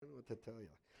what to tell you.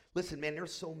 Listen, man,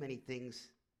 there's so many things.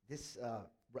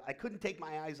 I couldn't take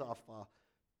my eyes off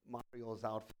Mario's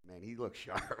outfit, man. He looks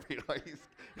sharp. He's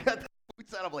got the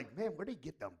boots on. I'm like, man, where did he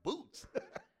get them boots?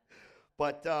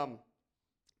 But,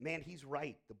 man, he's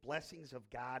right. The blessings of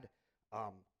God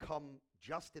come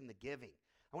just in the giving.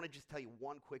 I want to just tell you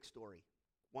one quick story.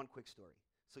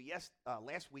 So, yes,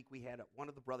 last week we had one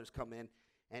of the brothers come in,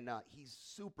 and he's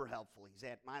super helpful. He's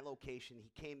at my location.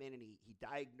 He came in and he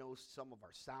diagnosed some of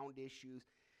our sound issues.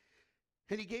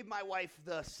 And he gave my wife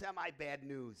the semi-bad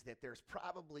news that there's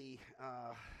probably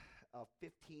a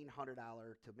 $1,500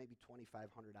 to maybe $2,500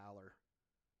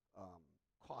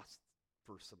 cost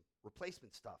for some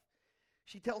replacement stuff.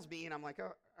 She tells me, and I'm like,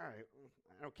 oh, all right,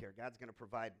 I don't care. God's going to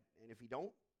provide. And if he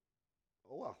don't,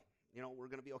 oh, well, we're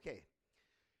going to be okay.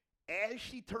 As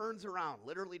she turns around,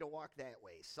 literally to walk that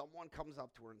way, someone comes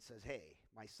up to her and says, hey,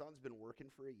 my son's been working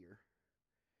for a year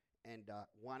and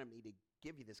wanted me to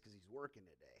give you this because he's working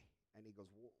today. And he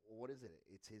goes, well, what is it?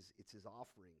 It's his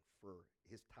offering for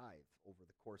his tithe over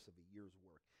the course of a year's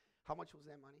work. How much was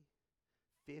that money?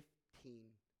 $1,500.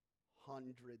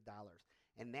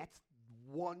 And that's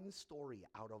one story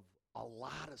out of a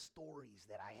lot of stories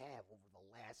that I have over the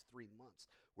last 3 months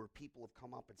where people have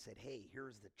come up and said, hey,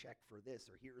 here's the check for this,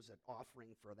 or here's an offering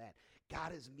for that.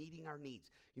 God is meeting our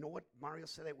needs. You know what Mario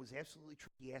said that was absolutely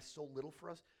true? He asked so little for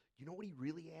us. You know what he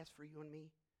really asked for you and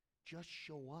me? Just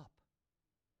show up.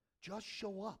 Just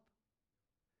show up.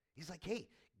 He's like, hey,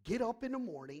 get up in the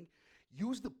morning,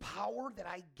 use the power that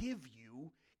I give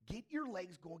you, get your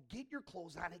legs going, get your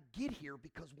clothes on, and get here,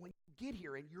 because when you get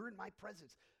here and you're in my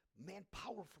presence, man,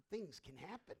 powerful things can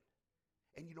happen.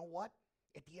 And you know what?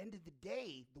 At the end of the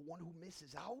day, the one who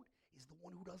misses out is the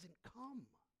one who doesn't come.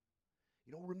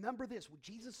 Remember this. When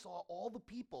Jesus saw all the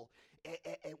people,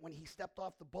 when he stepped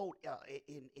off the boat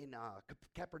in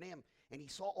Capernaum, and he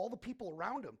saw all the people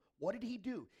around him, what did he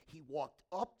do? He walked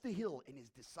up the hill, and his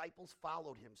disciples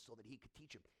followed him so that he could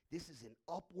teach them. This is an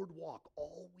upward walk.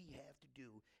 All we have to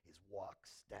do is walk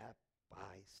step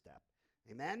by step.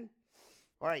 Amen?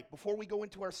 All right, before we go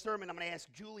into our sermon, I'm going to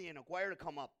ask Julian Aguirre to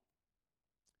come up.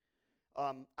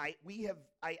 I've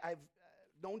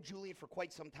known Julian for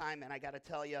quite some time, and I got to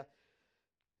tell you,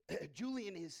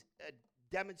 Julian has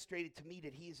demonstrated to me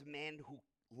that he is a man who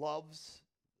loves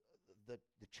the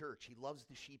church. He loves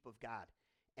the sheep of God.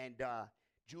 And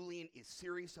Julian is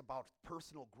serious about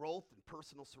personal growth and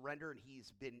personal surrender, and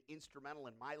he's been instrumental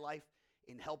in my life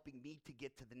in helping me to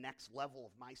get to the next level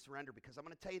of my surrender. Because I'm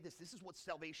going to tell you this is what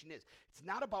salvation is. It's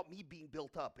not about me being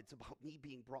built up. It's about me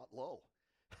being brought low.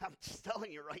 I'm just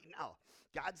telling you right now.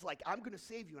 God's like, I'm going to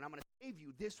save you, and I'm going to save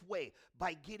you this way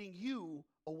by getting you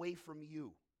away from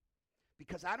you.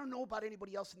 Because I don't know about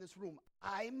anybody else in this room.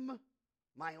 I'm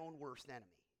my own worst enemy.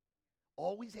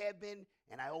 Always have been,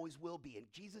 and I always will be. And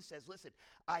Jesus says, listen,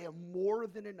 I am more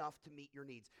than enough to meet your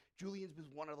needs. Julian's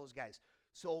been one of those guys.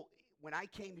 So when I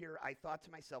came here, I thought to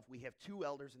myself, we have 2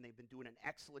 elders, and they've been doing an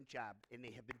excellent job, and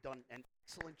they have been done an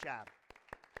excellent job.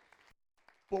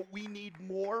 But we need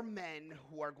more men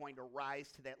who are going to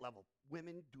rise to that level.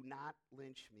 Women, do not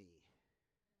lynch me.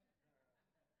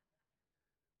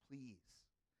 Please.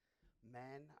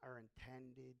 Men are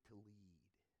intended to lead.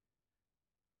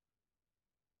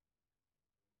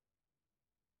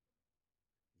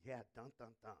 Yeah, dun,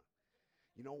 dun, dun.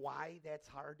 You know why that's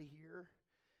hard to hear?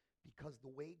 Because the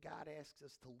way God asks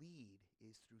us to lead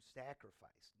is through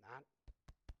sacrifice, not.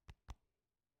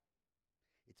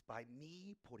 It's by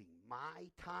me putting my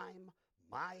time,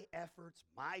 my efforts,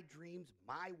 my dreams,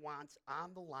 my wants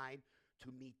on the line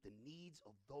to meet the needs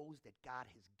of those that God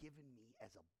has given me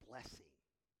as a blessing.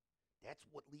 That's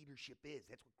what leadership is.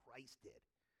 That's what Christ did.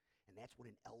 And that's what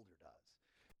an elder does.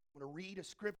 I'm going to read a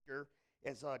scripture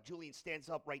as Julian stands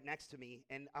up right next to me,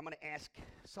 and I'm going to ask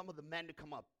some of the men to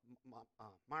come up.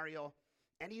 Mario,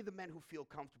 any of the men who feel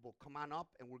comfortable, come on up,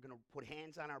 and we're going to put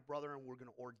hands on our brother, and we're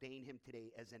going to ordain him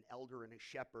today as an elder and a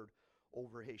shepherd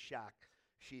over his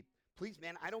sheep. Please,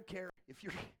 man, I don't care if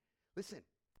you're, listen,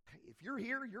 if you're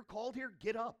here, you're called here,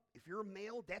 get up. If you're a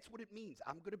male, that's what it means.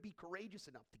 I'm going to be courageous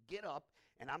enough to get up,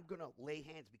 and I'm going to lay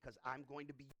hands because I'm going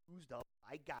to be used up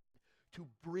by God to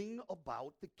bring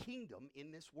about the kingdom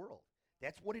in this world.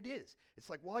 That's what it is.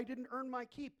 It's like, well, I didn't earn my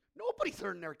keep. Nobody's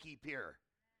earned their keep here.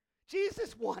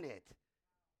 Jesus won it.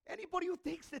 Anybody who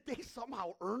thinks that they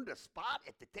somehow earned a spot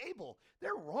at the table,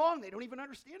 they're wrong. They don't even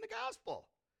understand the gospel.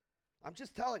 I'm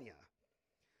just telling you.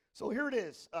 So here it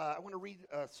is. I want to read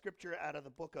a scripture out of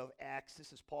the book of Acts.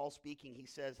 This is Paul speaking. He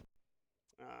says,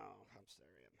 I'm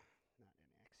sorry, I'm not in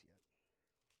Acts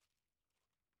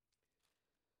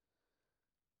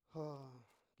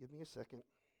yet. Give me a second.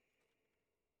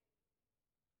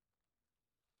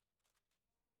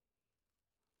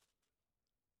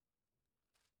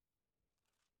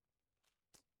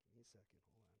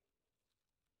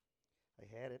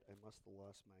 had it. I must have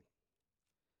lost my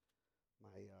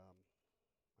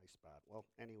spot. Well,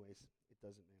 anyways, it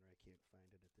doesn't matter. I can't find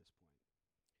it at this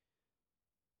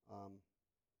point.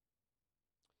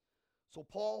 So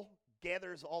Paul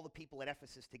gathers all the people at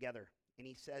Ephesus together, and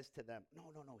he says to them,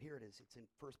 no, here it is. It's in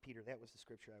 1 Peter. That was the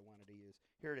scripture I wanted to use.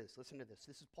 Here it is. Listen to this.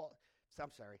 This is Paul.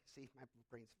 I'm sorry. See, my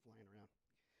brain's flying around.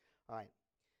 All right.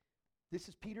 This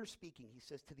is Peter speaking. He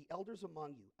says, to the elders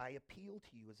among you, I appeal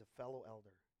to you as a fellow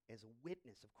elder, as a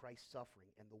witness of Christ's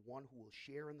suffering, and the one who will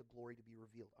share in the glory to be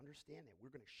revealed. Understand that.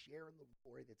 We're going to share in the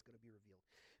glory that's going to be revealed.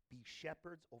 Be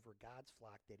shepherds over God's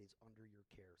flock that is under your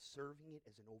care, serving it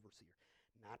as an overseer.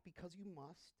 Not because you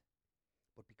must,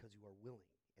 but because you are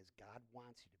willing, as God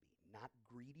wants you to be. Not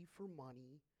greedy for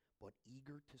money, but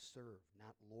eager to serve.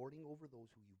 Not lording over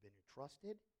those who you've been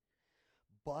entrusted,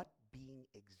 but being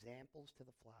examples to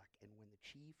the flock. And when the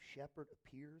chief shepherd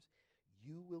appears,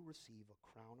 you will receive a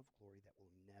crown of glory that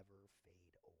will never fade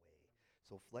away.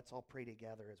 So let's all pray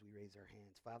together as we raise our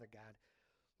hands. Father God,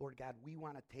 Lord God, we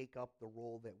want to take up the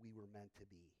role that we were meant to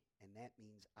be. And that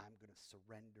means I'm going to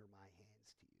surrender my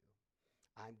hands to you.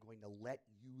 I'm going to let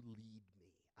you lead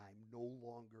me. I'm no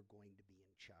longer going to be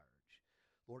in charge.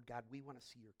 Lord God, we want to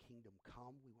see your kingdom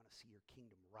come. We want to see your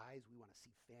kingdom rise. We want to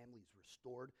see families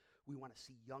restored. We want to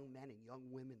see young men and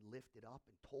young women lifted up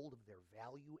and told of their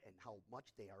value and how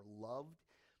much they are loved.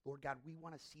 Lord God, we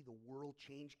want to see the world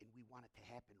change, and we want it to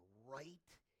happen right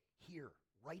here,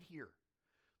 right here.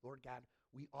 Lord God,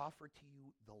 we offer to you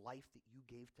the life that you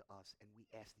gave to us, and we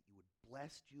ask that you would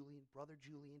bless Julian, Brother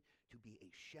Julian, to be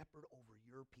a shepherd over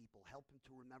your people. Help him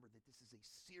to remember that this is a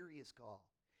serious call,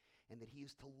 and that he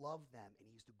is to love them, and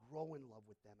he is to grow in love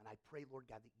with them. And I pray, Lord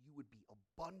God, that you would be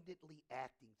abundantly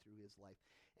acting through his life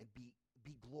and be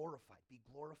glorified. Be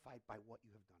glorified by what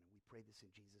you have done. And we pray this in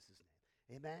Jesus'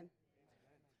 name. Amen?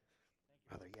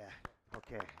 Brother, yeah.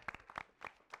 Okay.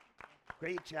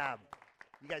 Great job.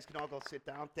 You guys can all go sit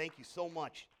down. Thank you so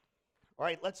much. All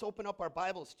right, let's open up our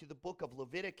Bibles to the book of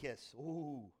Leviticus.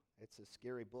 Ooh, it's a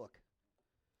scary book.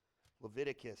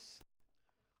 Leviticus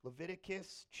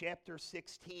chapter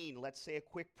 16. Let's say a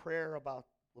quick prayer about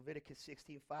Leviticus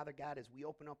 16. Father God, as we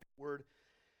open up your word,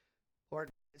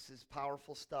 Lord, this is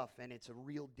powerful stuff, and it's a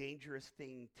real dangerous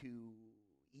thing to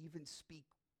even speak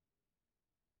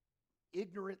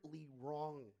ignorantly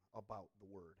wrong about the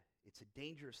word. It's a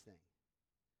dangerous thing.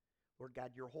 Lord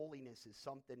God, your holiness is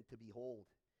something to behold.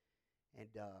 And,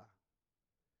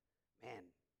 man,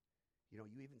 you know,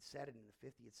 you even said it in the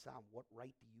 50th Psalm, what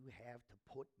right do you have to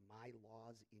put my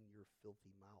laws in your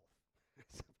filthy mouth?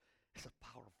 It's a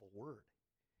powerful word.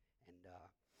 And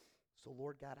so,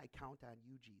 Lord God, I count on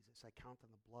you, Jesus. I count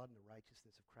on the blood and the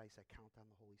righteousness of Christ. I count on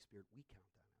the Holy Spirit. We count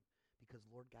on him. Because,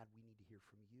 Lord God, we need to hear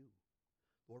from you.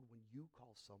 Lord, when you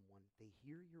call someone, they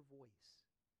hear your voice.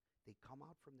 They come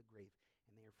out from the grave,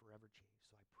 and they are forever changed.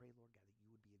 So I pray, Lord God, that you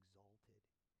would be exalted.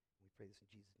 And we pray this in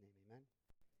Jesus' name. Amen?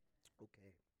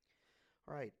 Okay.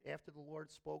 All right. After the Lord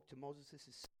spoke to Moses, this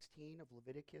is 16 of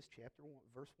Leviticus, chapter 1,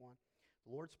 verse 1.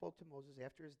 The Lord spoke to Moses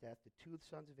after his death, the two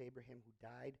sons of Abraham who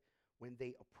died when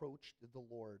they approached the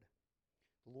Lord.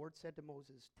 The Lord said to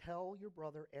Moses, tell your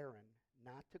brother Aaron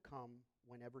not to come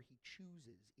whenever he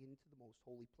chooses into the most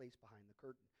holy place behind the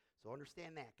curtain. So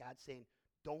understand that. God's saying,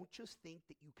 don't just think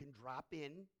that you can drop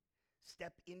in,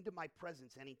 step into my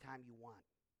presence anytime you want.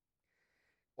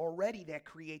 Already that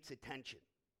creates a tension,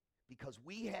 because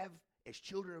we have, as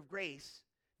children of grace,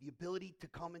 the ability to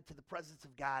come into the presence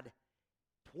of God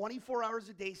 24 hours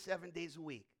a day, 7 days a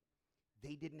week.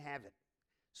 They didn't have it.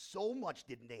 So much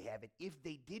didn't they have it. If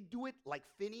they did do it, like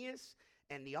Phinehas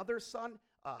and the other son,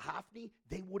 Hophni,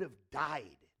 they would have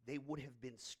died. They would have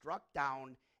been struck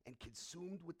down and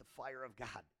consumed with the fire of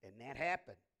God. And that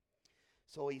happened.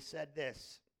 So he said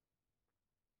this,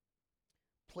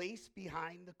 place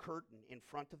behind the curtain in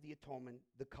front of the atonement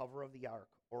the cover of the ark,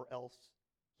 or else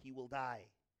he will die.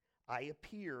 I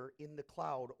appear in the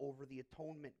cloud over the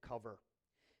atonement cover.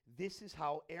 This is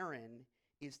how Aaron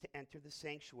is to enter the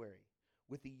sanctuary,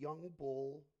 with a young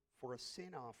bull for a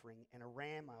sin offering and a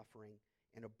ram offering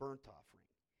and a burnt offering.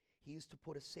 He is to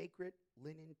put a sacred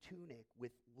linen tunic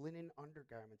with linen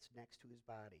undergarments next to his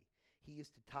body. He is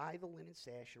to tie the linen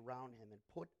sash around him and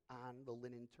put on the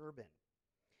linen turban.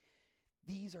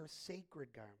 These are sacred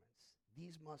garments.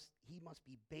 He must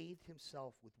be bathed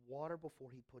himself with water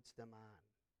before he puts them on.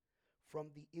 From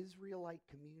the Israelite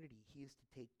community, he is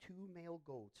to take 2 male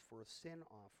goats for a sin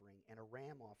offering and a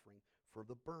ram offering for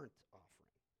the burnt offering.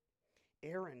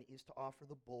 Aaron is to offer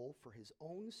the bull for his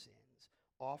own sins,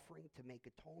 offering to make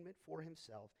atonement for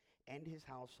himself and his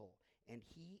household. And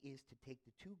he is to take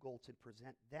the 2 goats and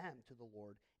present them to the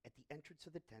Lord at the entrance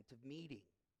of the tent of meeting.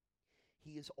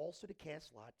 He is also to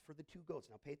cast lot for the 2 goats.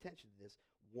 Now pay attention to this.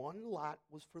 One lot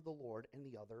was for the Lord, and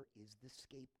the other is the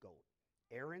scapegoat.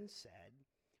 Aaron said,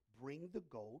 bring the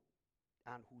goat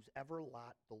on whosever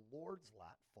lot the Lord's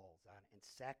lot falls on, and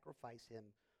sacrifice him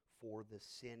for the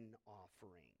sin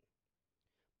offering.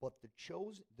 But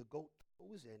the goat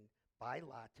chosen by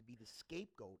lot to be the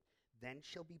scapegoat then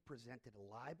shall be presented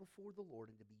alive before the Lord,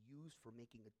 and to be used for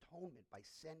making atonement by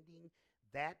sending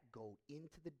that goat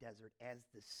into the desert as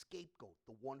the scapegoat,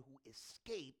 the one who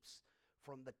escapes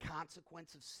from the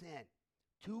consequence of sin.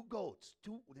 2 goats.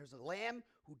 There's a lamb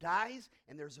who dies,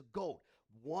 and there's a goat.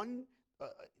 One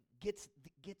gets.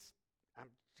 I'm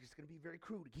just going to be very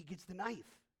crude. He gets the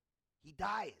knife. He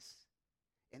dies.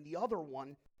 And the other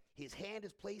one, his hand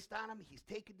is placed on him. He's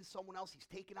taken to someone else. He's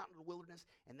taken out into the wilderness,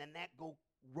 and then that goat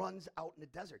runs out in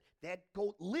the desert. That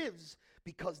goat lives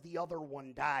because the other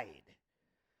one died.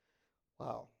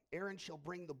 Wow. Aaron shall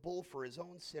bring the bull for his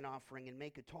own sin offering and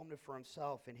make atonement for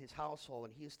himself and his household,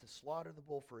 and he is to slaughter the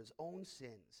bull for his own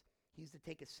sins. He is to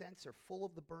take a censer full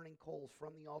of the burning coals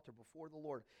from the altar before the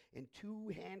Lord, and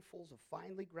 2 handfuls of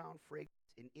finely ground fragrance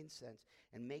and incense,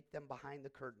 and make them behind the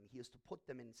curtain. He is to put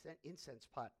them in incense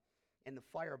pot and the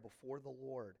fire before the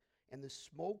Lord. And the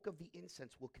smoke of the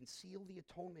incense will conceal the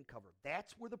atonement cover.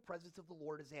 That's where the presence of the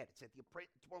Lord is at. It's at the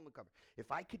atonement cover.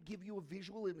 If I could give you a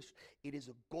visual image, it is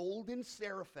a golden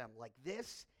seraphim like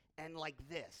this and like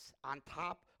this on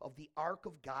top of the Ark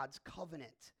of God's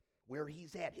covenant, where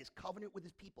he's at, his covenant with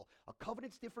his people. A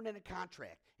covenant's different than a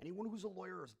contract. Anyone who's a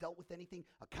lawyer or has dealt with anything,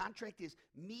 a contract is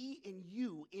me and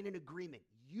you in an agreement.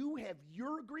 You have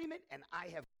your agreement and I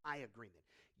have my agreement.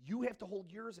 You have to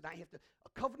hold yours and I have to.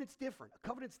 A covenant's different. A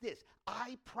covenant's this.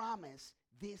 I promise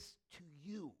this to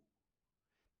you.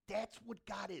 That's what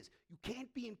God is. You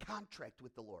can't be in contract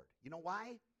with the Lord. You know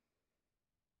why?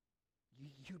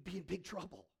 You'd be in big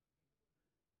trouble.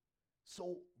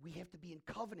 So we have to be in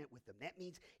covenant with him. That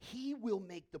means he will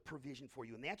make the provision for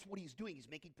you. And that's what he's doing. He's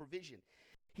making provision.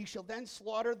 He shall then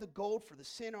slaughter the goat for the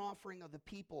sin offering of the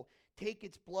people, take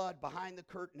its blood behind the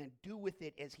curtain, and do with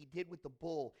it as he did with the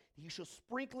bull. He shall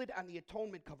sprinkle it on the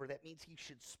atonement cover. That means he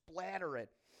should splatter it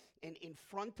and in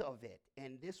front of it.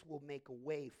 And this will make a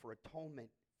way for atonement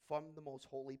from the most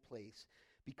holy place,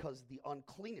 because the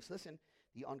uncleanness, listen,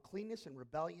 the uncleanness and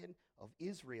rebellion of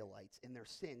Israelites in their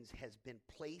sins has been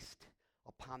placed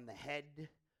upon the head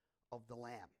of the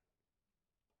Lamb.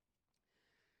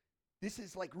 This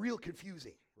is like real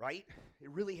confusing, right?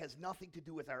 It really has nothing to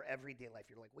do with our everyday life.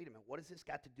 You're like, wait a minute, what has this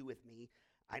got to do with me?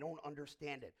 I don't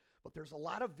understand it. But there's a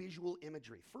lot of visual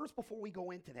imagery. First, before we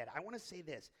go into that, I want to say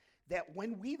this, that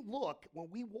when we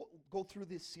go through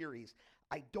this series,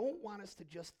 I don't want us to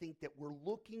just think that we're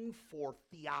looking for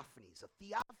theophanies. A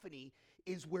theophany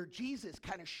is where Jesus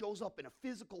kind of shows up in a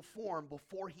physical form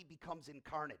before he becomes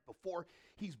incarnate, before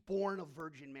he's born of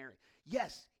Virgin Mary.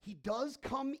 Yes, he does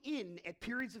come in at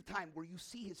periods of time where you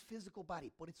see his physical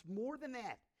body, but it's more than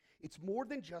that. It's more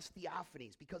than just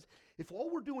theophanies, because if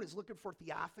all we're doing is looking for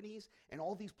theophanies and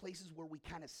all these places where we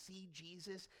kind of see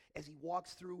Jesus as he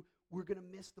walks through, we're going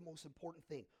to miss the most important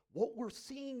thing. What we're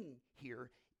seeing here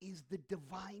is the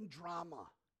divine drama.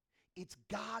 It's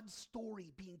God's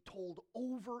story being told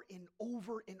over and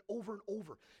over and over and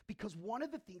over. Because one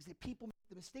of the things that people make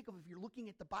the mistake of, if you're looking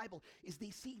at the Bible, is they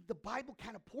see the Bible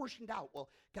kind of portioned out. Well,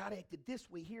 God acted this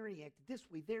way here, and he acted this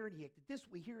way there, and he acted this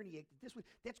way here, and he acted this way.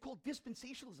 That's called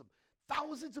dispensationalism.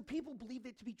 Thousands of people believe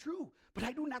that to be true, but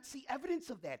I do not see evidence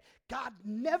of that. God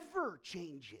never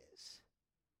changes.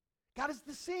 God is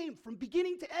the same from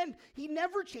beginning to end. He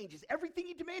never changes. Everything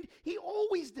he demands, he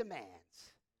always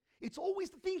demands. It's always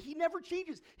the thing. He never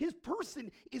changes. His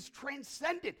person is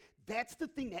transcendent. That's the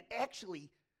thing that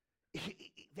actually,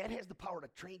 that has the power to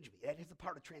change me. That has the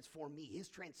power to transform me, his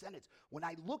transcendence. When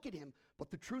I look at him,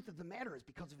 but the truth of the matter is,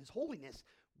 because of his holiness,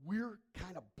 we're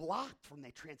kind of blocked from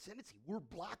that transcendency. We're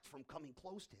blocked from coming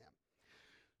close to him.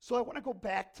 So I want to go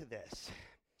back to this.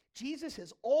 Jesus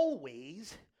has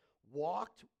always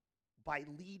walked by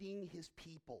leading his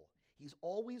people. He's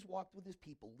always walked with his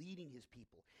people, leading his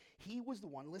people. He was the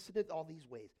one, listen to all these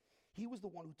ways. He was the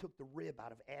one who took the rib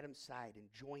out of Adam's side and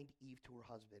joined Eve to her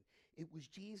husband. It was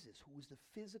Jesus who was the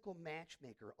physical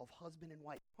matchmaker of husband and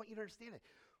wife. I want you to understand it.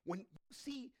 When you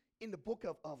see in the book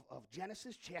of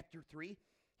Genesis chapter 3,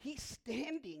 he's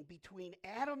standing between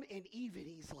Adam and Eve, and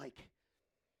he's like,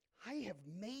 I have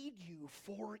made you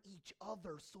for each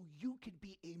other so you could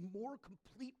be a more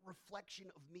complete reflection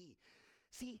of me.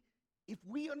 See, if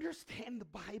we understand the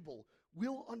Bible,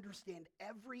 we'll understand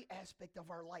every aspect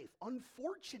of our life.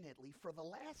 Unfortunately, for the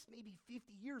last maybe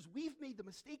 50 years, we've made the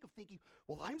mistake of thinking,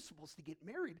 well, I'm supposed to get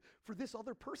married for this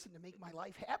other person to make my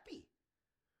life happy.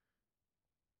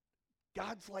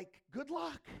 God's like, good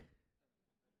luck.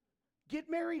 Get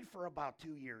married for about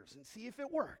 2 years and see if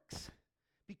it works.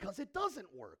 Because it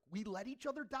doesn't work. We let each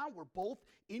other down. We're both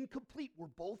incomplete. We're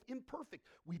both imperfect.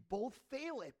 We both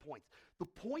fail at points. The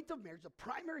point of marriage, the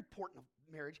primary point of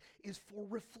marriage, is for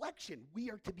reflection.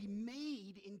 We are to be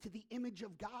made into the image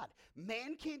of God.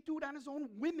 Man can't do it on his own.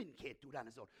 Women can't do it on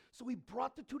his own. So he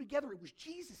brought the two together. It was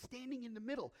Jesus standing in the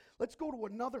middle. Let's go to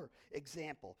another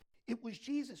example. It was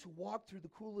Jesus who walked through the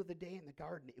cool of the day in the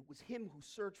garden. It was him who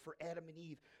searched for Adam and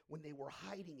Eve when they were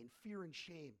hiding in fear and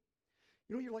shame.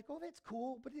 You know, you're like, oh, that's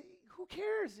cool, but who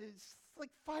cares? It's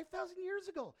like 5,000 years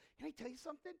ago. Can I tell you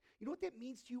something? You know what that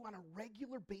means to you on a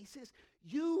regular basis?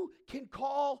 You can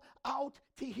call out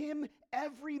to him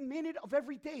every minute of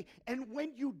every day. And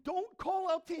when you don't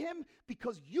call out to him,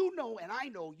 because you know and I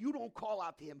know you don't call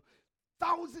out to him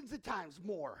thousands of times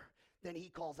more than he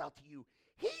calls out to you,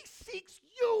 he seeks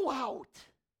you out.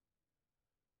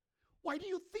 Why do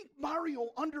you think Mario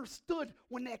understood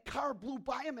when that car blew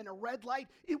by him in a red light?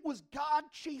 It was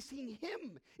God chasing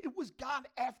him. It was God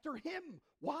after him.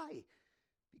 Why?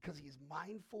 Because he is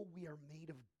mindful we are made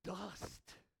of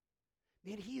dust.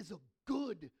 Man, he is a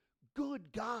good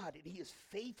God, and he is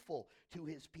faithful to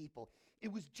his people.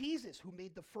 It was Jesus who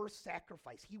made the first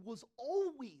sacrifice. He was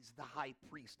always the high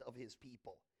priest of his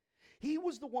people. He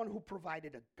was the one who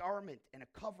provided a garment and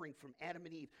a covering from Adam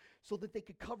and Eve so that they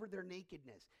could cover their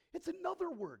nakedness. It's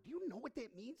another word. Do you know what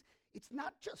that means? It's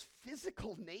not just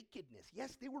physical nakedness.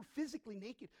 Yes, they were physically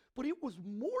naked, but it was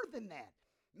more than that.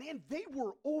 Man, they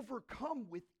were overcome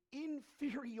with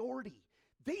inferiority.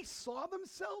 They saw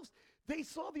themselves. They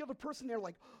saw the other person. They're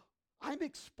like, I'm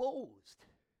exposed.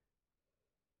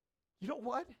 You know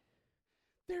what?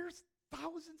 There's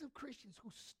thousands of Christians who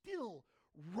still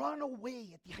run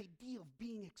away at the idea of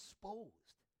being exposed.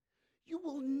 You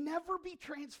will never be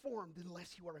transformed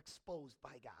unless you are exposed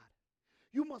by God.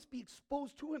 You must be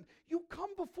exposed to him. You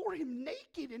come before him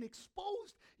naked and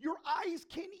exposed. Your eyes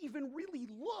can't even really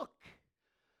look.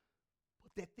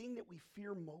 But that thing that we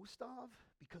fear most of,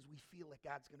 because we feel that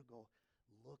God's going to go,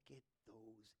 look at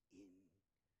those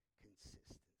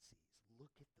inconsistencies.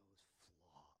 Look at those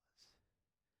flaws.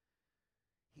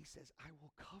 He says, I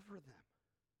will cover them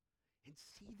and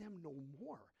see them no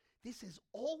more. This has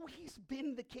always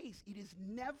been the case. It has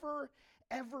never,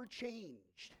 ever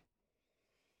changed.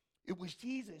 It was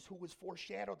Jesus who was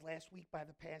foreshadowed last week by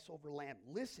the Passover lamb.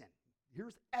 Listen,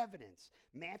 here's evidence.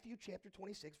 Matthew chapter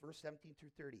 26, verse 17 through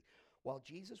 30. While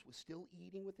Jesus was still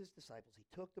eating with his disciples, he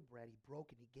took the bread, he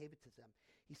broke it, he gave it to them.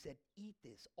 He said, eat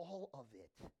this, all of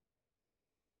it,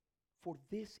 for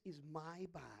this is my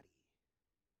body.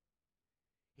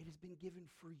 It has been given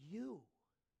for you.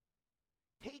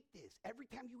 Take this. Every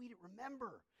time you eat it,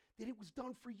 remember that it was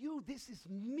done for you. This is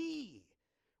me,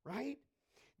 right?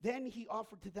 Then he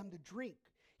offered to them to drink.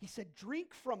 He said,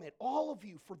 drink from it, all of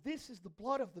you, for this is the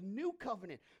blood of the new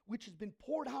covenant, which has been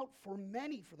poured out for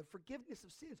many for the forgiveness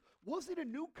of sins. Was it a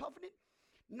new covenant?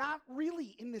 Not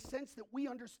really, in the sense that we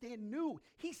understand new.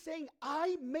 He's saying,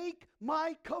 I make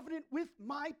my covenant with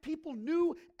my people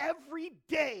new every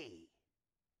day.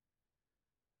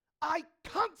 I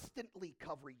constantly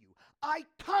cover you. I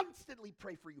constantly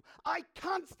pray for you. I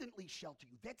constantly shelter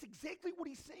you. That's exactly what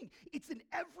he's saying. It's an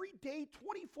everyday,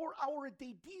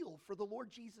 24-hour-a-day deal for the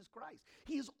Lord Jesus Christ.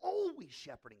 He is always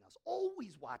shepherding us,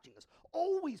 always watching us,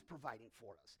 always providing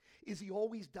for us. Is he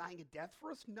always dying a death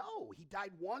for us? No. He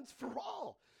died once for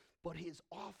all. But his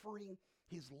offering,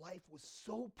 his life was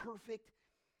so perfect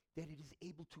that it is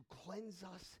able to cleanse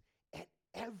us at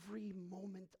every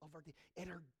moment of our day, at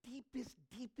our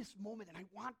deepest moment. And I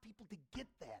want people to get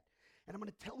that. And I'm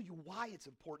going to tell you why it's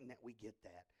important that we get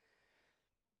that.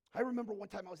 I remember one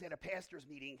time I was at a pastor's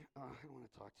meeting. I don't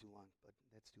want to talk too long, but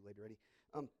that's too late already.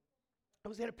 I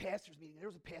was at a pastor's meeting. There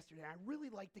was a pastor there. I really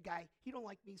liked the guy. He don't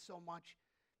like me so much.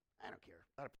 I don't care.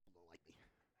 A lot of people don't like me.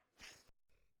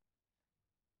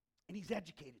 And he's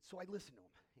educated, so I listened to him.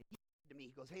 And he said to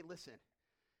me, he goes, hey, listen.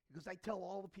 He goes, I tell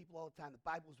all the people all the time, the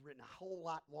Bible was written a whole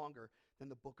lot longer than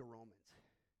the book of Romans.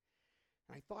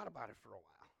 And I thought about it for a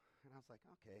while. And I was like,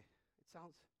 okay, it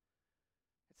sounds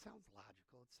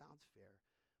logical. It sounds fair.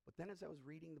 But then as I was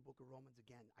reading the book of Romans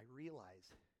again, I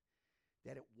realized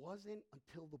that it wasn't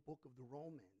until the book of the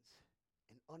Romans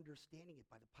and understanding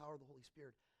it by the power of the Holy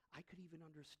Spirit, I could even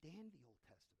understand the Old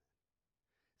Testament.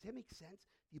 Does that make sense?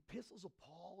 The epistles of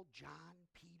Paul, John,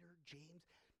 Peter, James,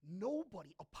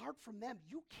 nobody, apart from them,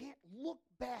 you can't look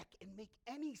back and make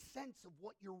any sense of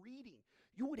what you're reading.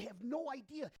 You would have no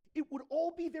idea. It would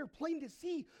all be there plain to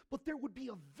see, but there would be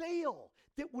a veil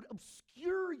that would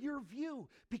obscure your view,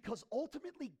 because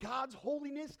ultimately God's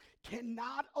holiness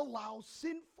cannot allow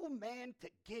sinful man to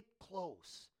get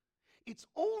close. It's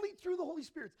only through the Holy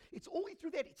Spirit. It's only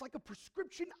through that. It's like a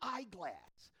prescription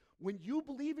eyeglass. When you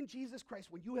believe in Jesus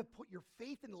Christ, when you have put your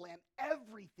faith in the Lamb,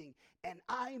 everything, and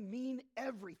I mean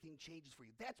everything, changes for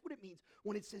you. That's what it means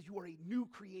when it says you are a new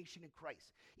creation in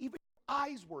Christ. Even your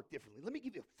eyes work differently. Let me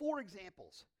give you 4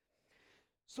 examples.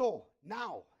 So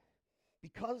now,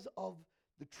 because of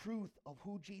the truth of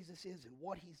who Jesus is and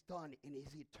what he's done in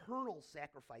his eternal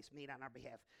sacrifice made on our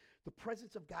behalf, the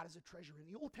presence of God is a treasure.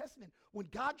 In the Old Testament, when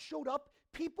God showed up,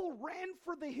 people ran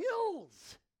for the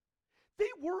hills. They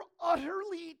were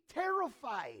utterly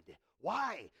terrified.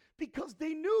 Why? Because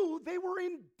they knew they were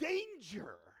in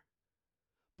danger.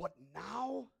 But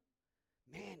now,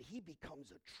 man, he becomes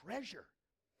a treasure.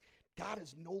 God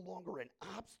is no longer an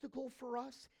obstacle for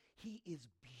us. He is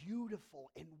beautiful,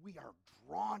 and we are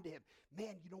drawn to him.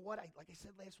 Man, you know what? Like I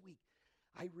said last week,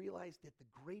 I realized that the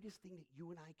greatest thing that you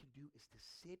and I can do is to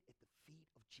sit at the feet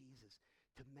of Jesus,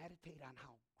 to meditate on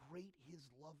how great his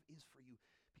love is for you.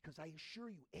 Because I assure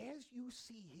you, as you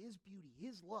see his beauty,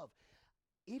 his love,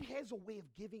 it has a way of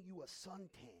giving you a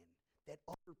suntan that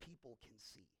other people can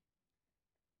see.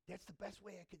 That's the best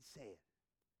way I could say it.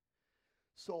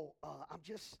 So I'm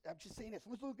just saying this.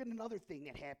 Let's look at another thing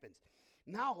that happens.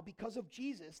 Now, because of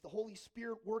Jesus, the Holy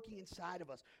Spirit working inside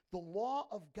of us, the law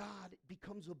of God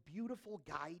becomes a beautiful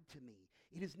guide to me.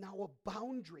 It is now a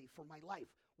boundary for my life.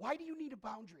 Why do you need a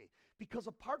boundary? Because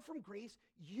apart from grace,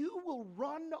 you will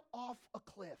run off a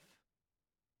cliff.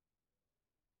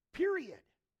 Period.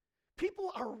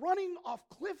 People are running off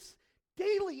cliffs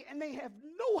daily, and they have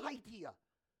no idea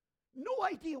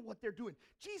what they're doing.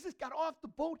 Jesus got off the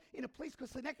boat in a place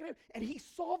called Sennacherib, and he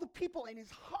saw the people, and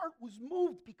his heart was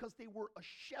moved because they were a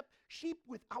sheep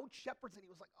without shepherds, and he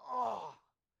was like, oh,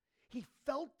 he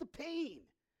felt the pain.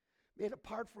 Man,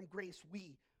 apart from grace,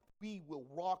 we will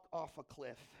walk off a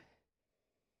cliff.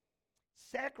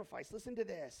 Sacrifice, listen to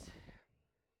this.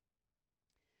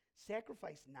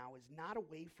 Sacrifice now is not a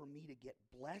way for me to get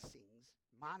blessings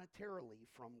monetarily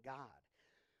from God.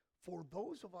 For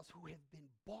those of us who have been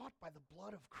bought by the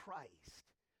blood of Christ,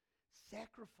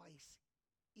 sacrifice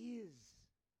is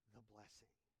the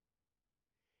blessing.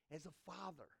 As a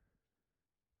father,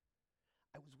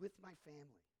 I was with my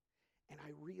family, and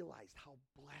I realized how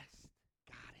blessed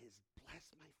God has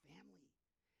blessed my family.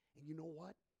 And you know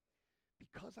what?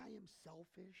 Because I am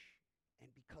selfish and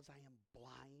because I am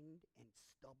blind and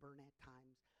stubborn at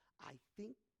times, I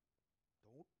think,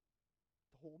 don't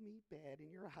hold me bad in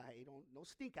your eye, no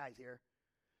stink eyes here.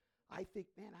 I think,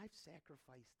 man, I've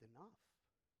sacrificed enough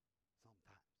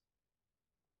sometimes.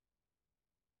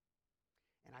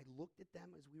 And I looked at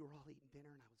them as we were all eating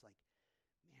dinner, and I was like,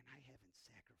 man, I haven't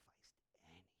sacrificed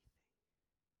anything.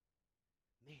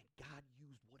 Man, God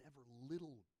used whatever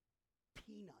little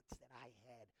peanuts that I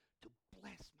had to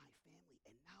bless my family,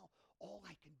 and now all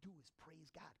I can do is praise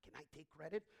God. Can I take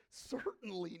credit?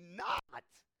 Certainly not.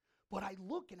 But I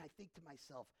look and I think to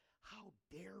myself, how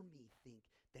dare me think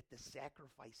that the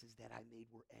sacrifices that I made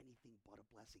were anything but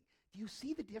a blessing? Do you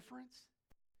see the difference?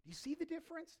 Do you see the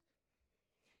difference?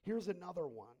 Here's another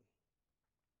one.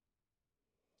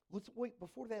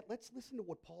 Before that, let's listen to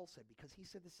what Paul said, because he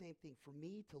said the same thing. For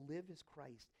me to live is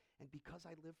Christ, and because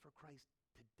I live for Christ,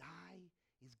 to die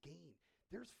is gain.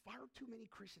 There's far too many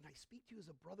Christians, I speak to you as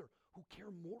a brother, who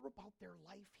care more about their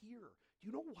life here. Do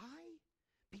you know why?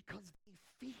 Because they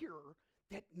fear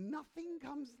that nothing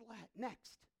comes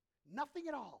next. Nothing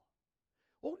at all.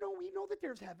 Oh, no, we know that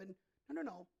there's heaven.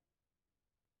 No.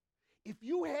 If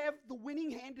you have the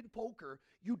winning hand in poker,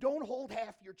 you don't hold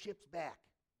half your chips back.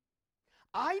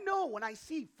 I know when I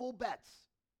see full bets,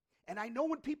 and I know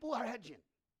when people are hedging,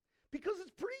 because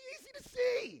it's pretty easy to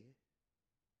see.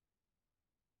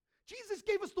 Jesus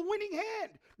gave us the winning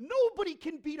hand. Nobody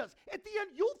can beat us. At the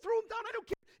end, you'll throw them down. I don't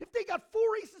care if they got 4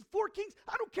 aces, 4 kings.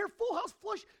 I don't care, full house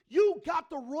flush. You got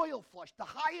the royal flush, the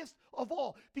highest of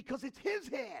all, because it's his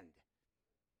hand.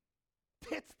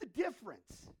 That's the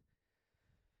difference.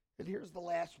 And here's the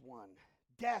last one.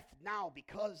 Death now,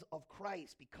 because of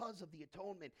Christ, because of the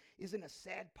atonement, isn't a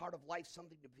sad part of life,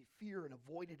 something to be feared and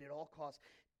avoided at all costs.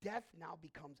 Death now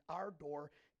becomes our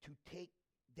door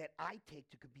that I take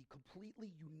to be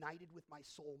completely united with my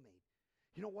soulmate.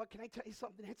 You know what? Can I tell you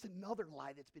something? That's another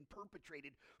lie that's been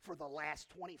perpetrated for the last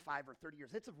 25 or 30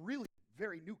 years. That's a really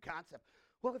very new concept.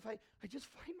 Well, if I just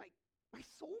find my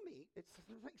soulmate, it's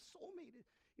my soulmate.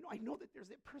 You know, I know that there's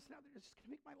that person out there that's just going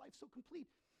to make my life so complete.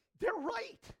 They're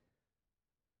right.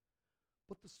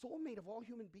 But the soulmate of all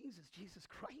human beings is Jesus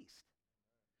Christ.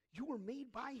 You were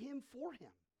made by him for him.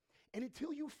 And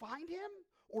until you find him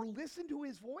or listen to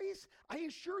his voice, I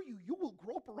assure you, you will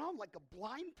grope around like a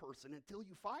blind person until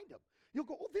you find him. You'll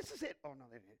go, oh, this is it. Oh, no,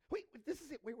 that ain't it. Wait, this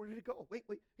is it. Wait, where did it go? Wait,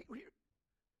 here.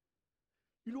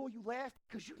 You know, you laugh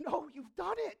because you know you've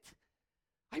done it.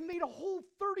 I made a whole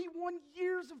 31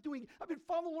 years of doing it. I've been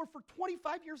following the Lord for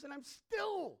 25 years, and I'm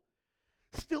still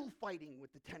fighting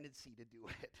with the tendency to do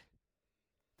it.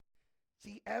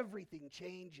 See, everything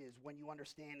changes when you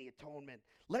understand the atonement.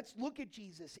 Let's look at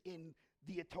Jesus in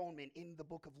the atonement in the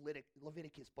book of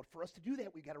Leviticus. But for us to do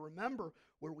that, we've got to remember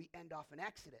where we end off in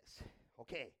Exodus.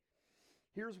 Okay,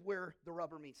 here's where the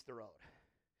rubber meets the road.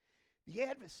 The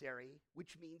adversary,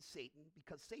 which means Satan,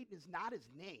 because Satan is not his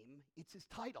name, it's his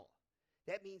title.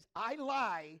 That means I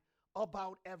lie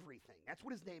about everything. That's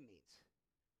what his name means.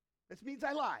 This means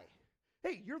I lie.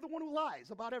 Hey, you're the one who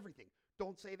lies about everything.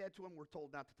 Don't say that to him. We're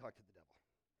told not to talk to the devil.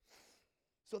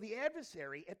 So the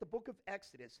adversary at the book of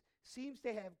Exodus seems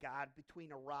to have God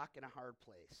between a rock and a hard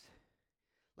place.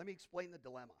 Let me explain the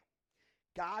dilemma.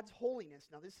 God's holiness,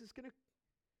 now this is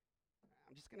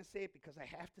I'm just going to say it because I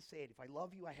have to say it. If I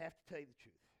love you, I have to tell you the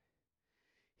truth.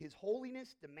 His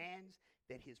holiness demands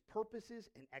that his purposes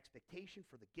and expectation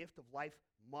for the gift of life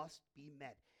must be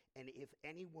met. And if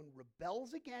anyone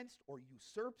rebels against or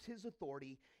usurps his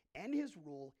authority and his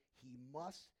rule, he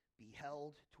must be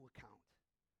held to account.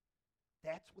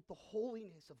 That's what the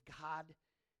holiness of God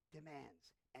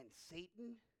demands. And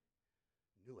Satan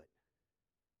knew it.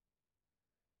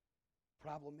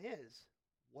 Problem is,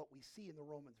 what we see in the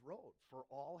Romans road, for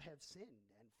all have sinned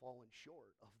and fallen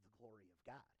short of the glory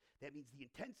of God. That means the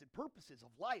intents and purposes of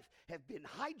life have been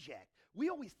hijacked. We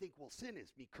always think, well, sin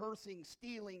is me cursing,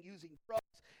 stealing, using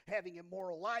drugs, having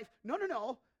immoral life. No,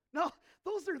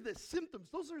 those are the symptoms.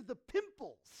 Those are the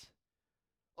pimples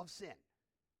of sin.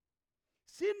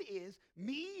 Sin is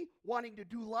me wanting to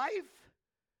do life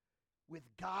with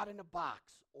God in a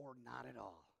box or not at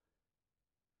all.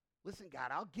 Listen,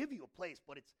 God, I'll give you a place,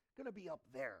 but it's going to be up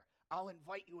there. I'll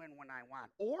invite you in when I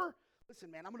want. Or,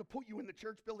 listen, man, I'm going to put you in the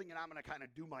church building and I'm going to kind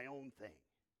of do my own thing.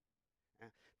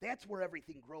 That's where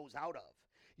everything grows out of.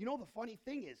 You know, the funny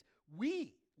thing is,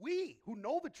 we who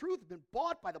know the truth have been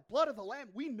bought by the blood of the Lamb.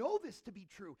 We know this to be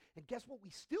true. And guess what?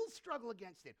 We still struggle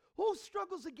against it. Who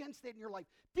struggles against it in your life?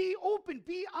 Be open.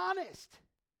 Be honest.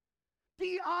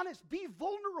 Be honest. Be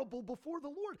vulnerable before the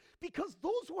Lord. Because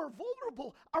those who are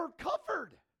vulnerable are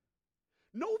covered.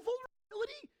 No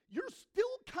vulnerability, you're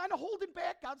still kind of holding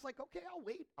back. God's like, okay,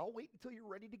 I'll wait until you're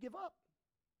ready to give up.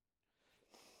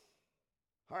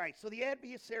 All right, so the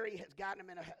adversary has gotten him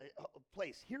in a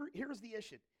place. Here's the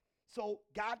issue. So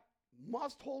God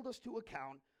must hold us to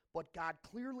account, but God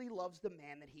clearly loves the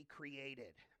man that he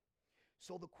created.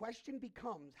 So the question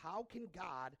becomes, how can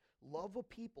God love a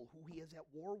people who he is at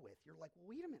war with? You're like, well,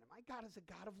 wait a minute, my God is a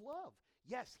God of love.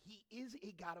 Yes, he is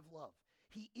a God of love.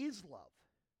 He is love.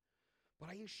 But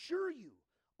I assure you,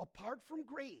 apart from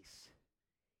grace,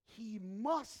 he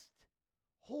must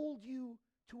hold you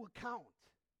to account.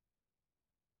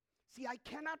 See, I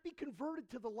cannot be converted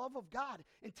to the love of God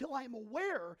until I am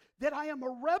aware that I am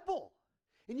a rebel.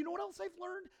 And you know what else I've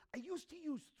learned? I used to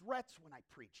use threats when I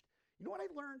preached. You know what I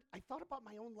learned? I thought about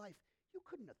my own life. You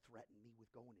couldn't have threatened me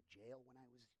with going to jail when it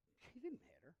didn't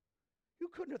matter. You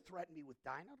couldn't have threatened me with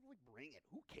dying. I was like, bring it.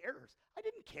 Who cares? I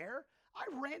didn't care. I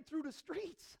ran through the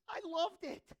streets. I loved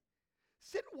it.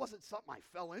 Sin wasn't something I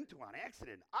fell into on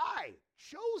accident. I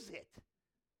chose it.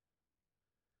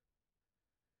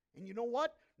 And you know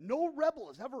what? No rebel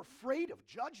is ever afraid of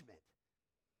judgment.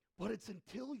 But it's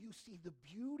until you see the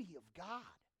beauty of God,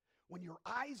 when your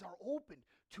eyes are open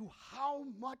to how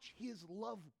much his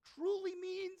love truly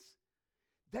means,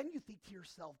 then you think to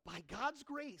yourself, by God's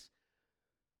grace,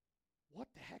 what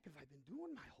the heck have I been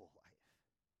doing my whole life?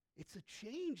 It's a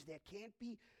change that can't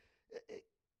be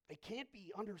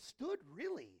understood,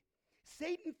 really.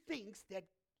 Satan thinks that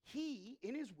he,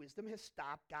 in his wisdom, has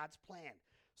stopped God's plan.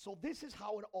 So this is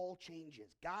how it all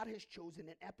changes. God has chosen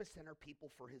an epicenter people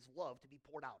for his love to be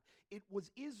poured out. It was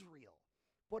Israel,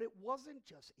 but it wasn't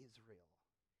just Israel.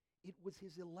 It was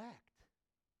his elect,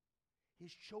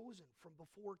 his chosen from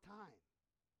before time.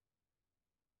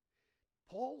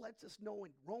 Paul lets us know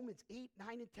in Romans 8, 9,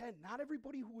 and 10, not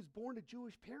everybody who was born to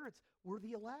Jewish parents were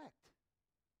the elect.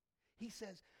 He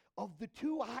says, of the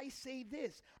two I say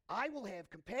this, I will have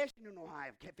compassion on whom I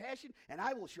have compassion, and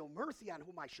I will show mercy on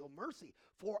whom I show mercy.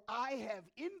 For I have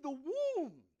in the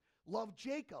womb loved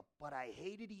Jacob, but I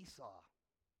hated Esau.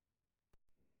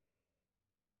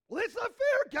 Well, that's not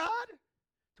fair, God.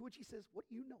 To which he says, what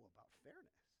do you know about fairness?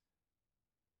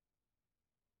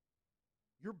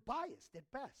 You're biased at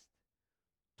best.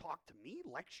 Talk to me,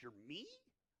 lecture me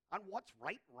on what's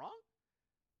right and wrong.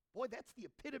 Boy, that's the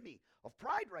epitome of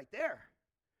pride right there.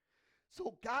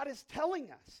 So God is telling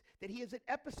us that he is an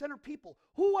epicenter people.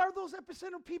 Who are those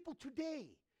epicenter people today?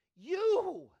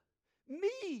 You,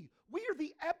 me. We are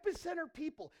the epicenter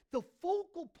people, the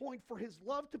focal point for his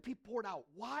love to be poured out.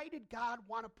 Why did God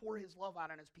want to pour his love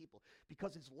out on his people?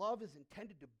 Because his love is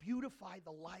intended to beautify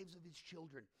the lives of his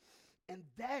children. And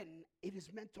then it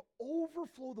is meant to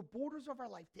overflow the borders of our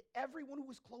life to everyone who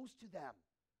is close to them.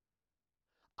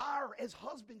 As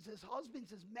husbands,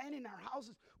 as men in our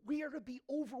houses, we are to be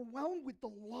overwhelmed with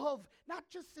the love, not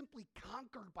just simply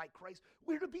conquered by Christ.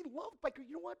 We're to be loved by Christ.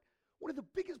 You know what? One of the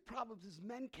biggest problems is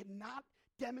men cannot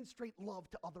demonstrate love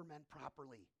to other men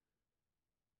properly.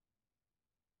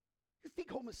 You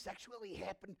think homosexuality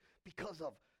happened because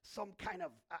of some kind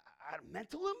of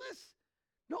mental illness?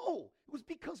 No, it was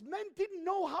because men didn't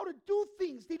know how to do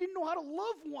things. They didn't know how to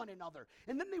love one another.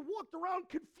 And then they walked around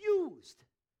confused.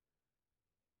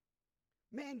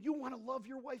 Man, you want to love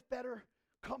your wife better?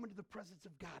 Come into the presence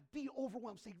of God. Be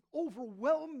overwhelmed. Say,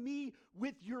 overwhelm me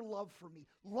with your love for me.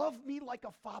 Love me like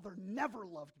a father never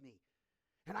loved me.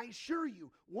 And I assure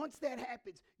you, once that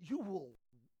happens, you will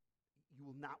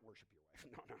not worship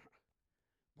your wife. No.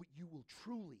 But you will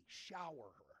truly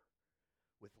shower her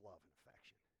with love and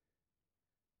affection.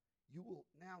 You will,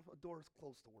 now a door is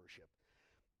closed to worship.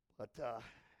 But,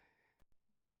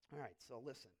 all right, so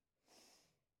listen.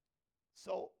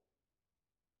 So,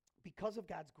 because of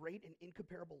God's great and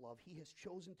incomparable love, he has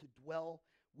chosen to dwell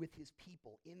with his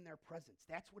people in their presence.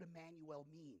 That's what Emmanuel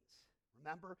means.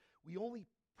 Remember, we only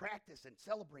practice and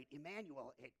celebrate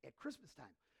Emmanuel at Christmas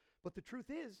time. But the truth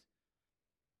is,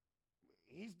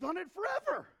 he's done it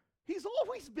forever. He's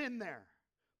always been there.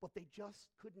 But they just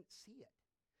couldn't see it.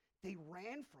 They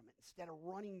ran from it instead of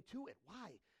running to it. Why?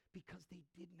 Because they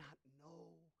did not know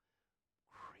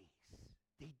grace.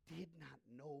 They did not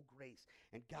know grace.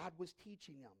 And God was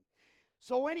teaching them.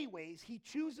 So anyways, he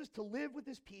chooses to live with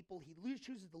his people. He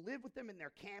chooses to live with them in their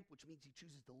camp, which means he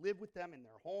chooses to live with them in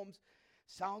their homes.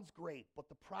 Sounds great, but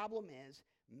the problem is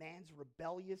man's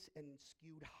rebellious and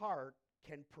skewed heart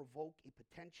can provoke a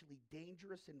potentially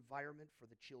dangerous environment for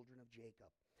the children of Jacob.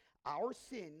 Our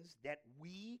sins that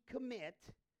we commit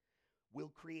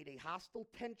will create a hostile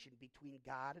tension between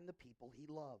God and the people he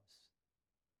loves.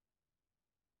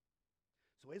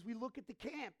 So as we look at the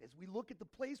camp, as we look at the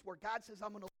place where God says,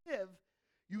 I'm going to live,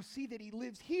 you see that he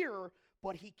lives here,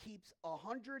 but he keeps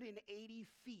 180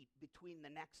 feet between the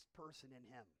next person and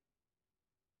him.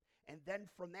 And then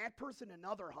from that person,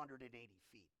 another 180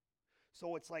 feet.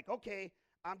 So it's like, okay,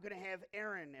 I'm going to have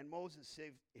Aaron and Moses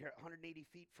save 180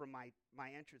 feet from my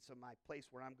entrance of my place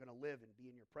where I'm going to live and be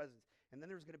in your presence. And then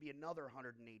there's going to be another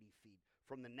 180 feet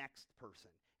from the next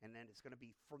person. And then it's going to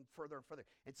be from further and further.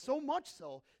 And so much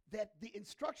so that the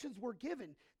instructions were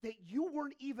given that you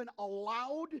weren't even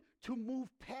allowed to move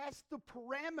past the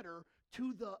parameter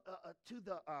to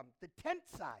the tent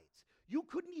sides. You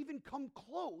couldn't even come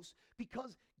close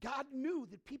because God knew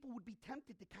that people would be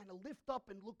tempted to kind of lift up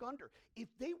and look under. If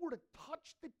they were to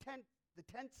touch the tent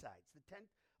sides, the tent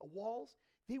walls,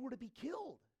 they were to be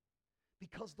killed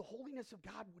because the holiness of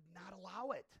God would not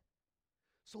allow it.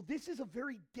 So this is a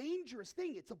very dangerous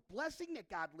thing. It's a blessing that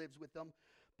God lives with them.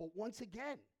 But once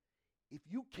again, if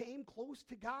you came close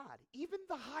to God, even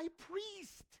the high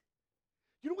priest,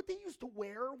 you know what they used to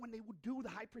wear when they would do the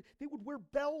high priest? They would wear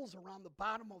bells around the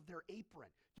bottom of their apron.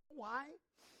 You know why?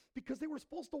 Because they were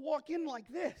supposed to walk in like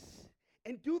this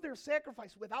and do their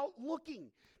sacrifice without looking.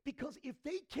 Because if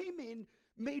they came in,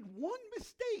 made one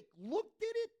mistake, looked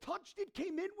at it, touched it,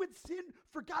 came in with sin,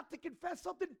 forgot to confess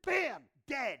something, bam,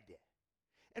 dead.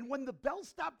 And when the bell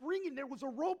stopped ringing, there was a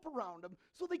rope around them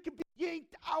so they could be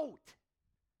yanked out.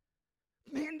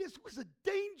 Man, this was a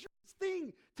dangerous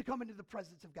thing to come into the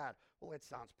presence of God. Well, that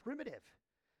sounds primitive.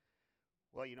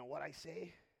 Well, you know what I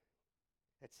say?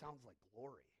 That sounds like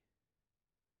glory.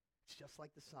 It's just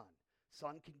like the sun.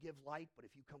 Sun can give light, but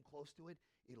if you come close to it,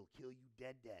 it'll kill you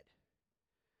dead.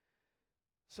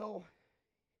 So,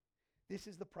 this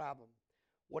is the problem.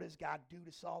 What does God do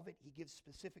to solve it? He gives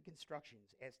specific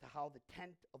instructions as to how the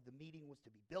tent of the meeting was to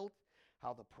be built,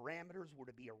 how the parameters were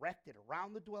to be erected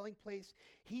around the dwelling place.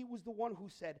 He was the one who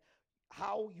said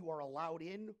how you are allowed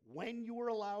in, when you are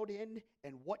allowed in,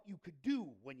 and what you could do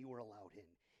when you were allowed in.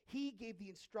 He gave the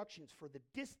instructions for the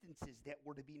distances that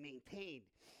were to be maintained.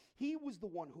 He was the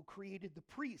one who created the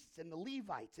priests and the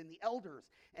Levites and the elders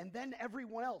and then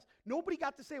everyone else. Nobody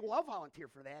got to say, well, I'll volunteer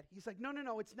for that. He's like,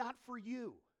 no, it's not for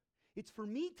you. It's for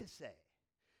me to say.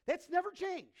 That's never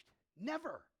changed.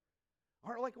 Never.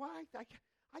 Or like, well,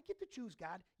 I get to choose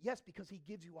God. Yes, because he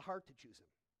gives you a heart to choose him.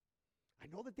 I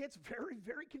know that that's very,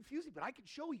 very confusing, but I can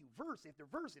show you verse after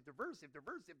verse after verse after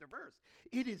verse after verse.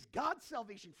 It is God's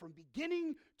salvation from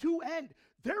beginning to end.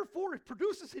 Therefore, it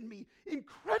produces in me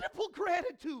incredible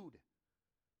gratitude.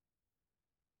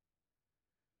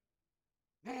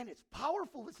 Man, it's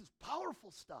powerful. This is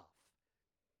powerful stuff.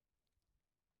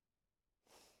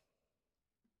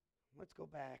 Let's go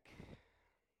back.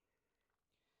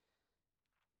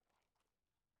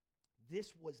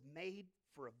 This was made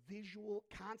for a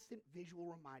constant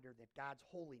visual reminder that God's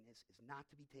holiness is not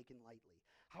to be taken lightly.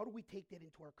 How do we take that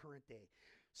into our current day?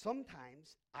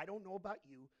 Sometimes, I don't know about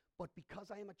you, but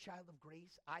because I am a child of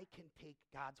grace, I can take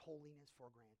God's holiness for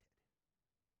granted.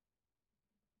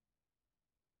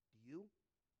 Do you?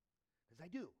 Because I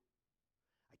do.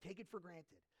 I take it for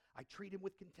granted. I treat him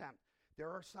with contempt. There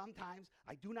are some times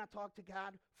I do not talk to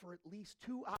God for at least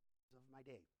 2 hours of my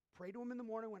day. Pray to him in the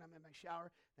morning when I'm in my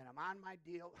shower, then I'm on my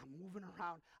deal, I'm moving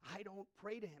around. I don't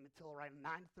pray to him until around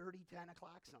 9:30, 10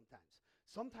 o'clock sometimes.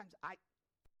 Sometimes I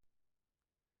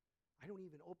don't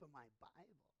even open my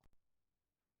Bible.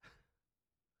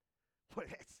 But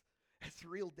that's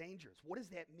real dangerous. What does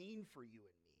that mean for you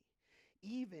and me?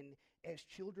 Even as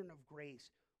children of grace,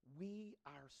 we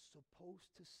are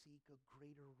supposed to seek a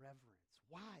greater reverence.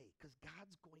 Why? Because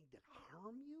God's going to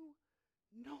harm you?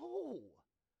 No.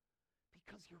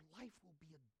 Because your life will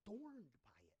be adorned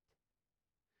by it.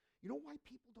 You know why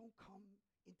people don't come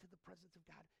into the presence of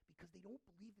God? Because they don't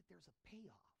believe that there's a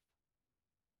payoff.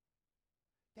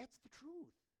 That's the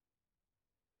truth.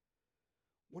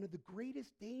 One of the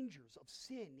greatest dangers of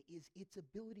sin is its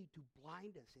ability to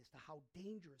blind us as to how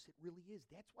dangerous it really is.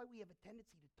 That's why we have a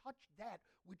tendency to touch that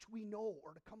which we know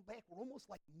or to come back. We're almost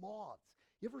like moths.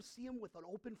 You ever see them with an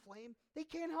open flame? They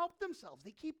can't help themselves.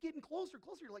 They keep getting closer,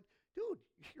 closer. You're like, dude,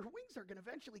 your wings are going to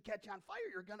eventually catch on fire.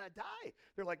 You're going to die.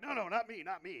 They're like, no, not me,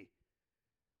 not me.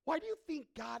 Why do you think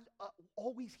God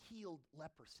always healed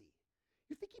leprosy?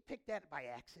 You think he picked that by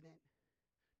accident?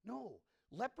 No.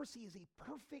 Leprosy is a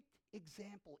perfect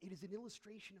example. It is an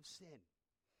illustration of sin.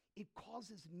 It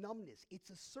causes numbness. It's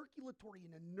a circulatory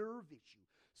and a nerve issue.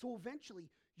 So eventually,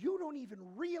 you don't even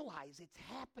realize it's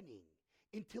happening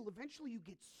until eventually you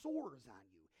get sores on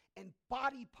you and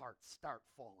body parts start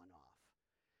falling off.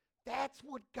 That's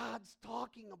what God's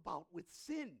talking about with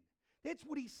sin. That's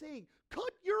what he's saying.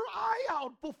 Cut your eye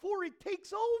out before it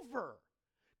takes over.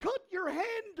 Cut your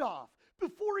hand off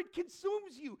before it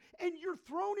consumes you and you're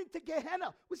thrown into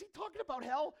Gehenna. Was he talking about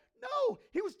hell? No,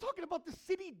 he was talking about the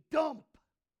city dump.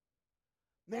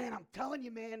 Man, I'm telling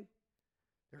you, man,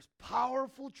 there's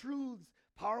powerful truths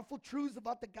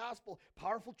about the gospel,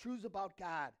 powerful truths about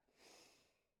God.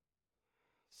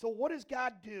 So what does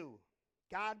God do?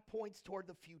 God points toward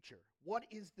the future. What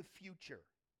is the future?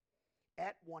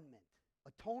 At-One-Ment.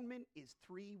 Atonement is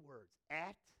 3 words.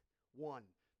 At one.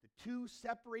 The two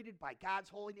separated by God's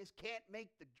holiness can't make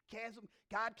the chasm.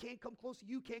 God can't come close to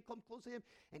you, can't come close to him.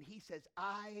 And he says,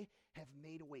 I have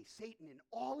made a way. Satan, in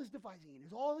all his devising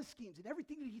and all his schemes and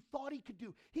everything that he thought he could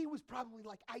do, he was probably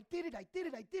like, I did it.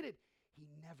 He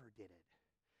never did it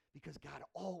because God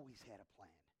always had a plan.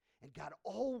 And God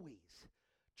always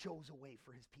chose a way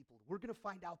for his people. We're going to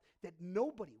find out that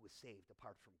nobody was saved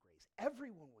apart from grace.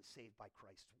 Everyone was saved by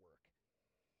Christ's work.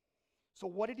 So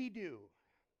what did he do?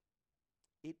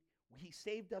 He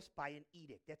saved us by an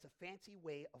edict. That's a fancy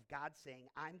way of God saying,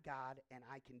 I'm God and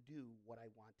I can do what I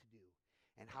want to do.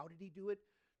 And how did he do it?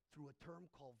 Through a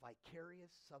term called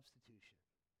vicarious substitution.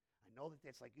 I know that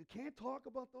that's like, you can't talk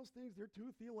about those things. They're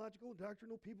too theological and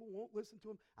doctrinal. People won't listen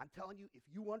to them. I'm telling you, if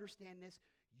you understand this,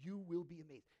 you will be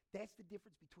amazed. That's the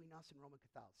difference between us and Roman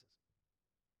Catholicism.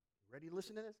 Ready to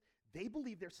listen to this? They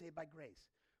believe they're saved by grace,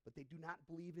 but they do not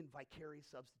believe in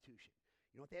vicarious substitution.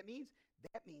 You know what that means?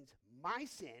 That means my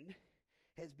sin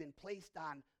has been placed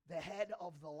on the head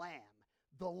of the lamb.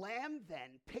 The lamb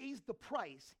then pays the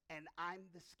price, and I'm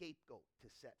the scapegoat to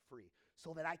set free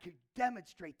so that I could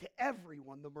demonstrate to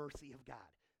everyone the mercy of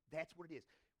God. That's what it is.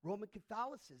 Roman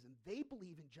Catholicism, they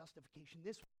believe in justification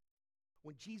this way.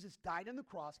 When Jesus died on the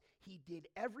cross, he did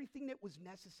everything that was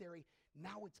necessary.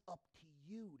 Now it's up to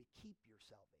you to keep your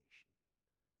salvation.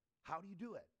 How do you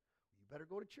do it? You better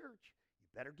go to church. You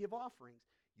better give offerings.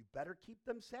 You better keep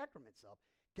them sacraments up.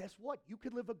 Guess what? You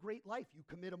could live a great life. You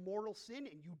commit a mortal sin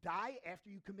and you die after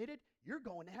you commit it, you're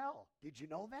going to hell. Did you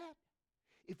know that?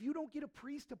 If you don't get a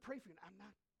priest to pray for you, I'm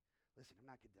not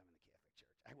condemning the Catholic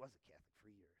Church. I was a Catholic for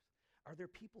years. Are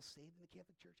there people saved in the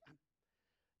Catholic Church? I'm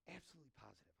absolutely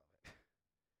positive of it.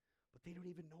 But they don't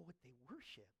even know what they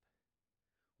worship.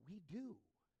 We do.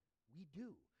 We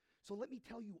do. So let me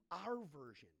tell you our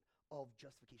version of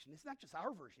justification. It's not just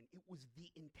our version. It was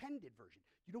the intended version.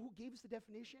 You know who gave us the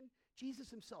definition? Jesus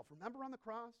himself. Remember on the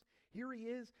cross? Here he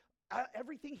is.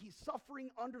 Everything he's suffering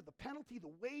under, the penalty,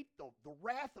 the weight, the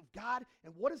wrath of God.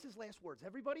 And what is his last words?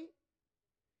 Everybody?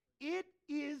 It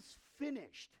is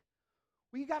finished.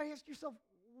 Well, you got to ask yourself,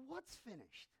 what's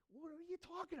finished? What are you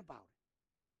talking about?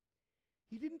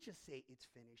 He didn't just say it's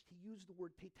finished. He used the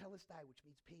word tetelestai, which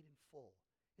means paid in full.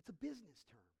 It's a business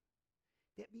term.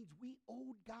 That means we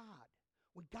owed God.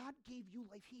 When God gave you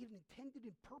life, he had an intended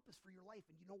and purpose for your life.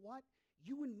 And you know what?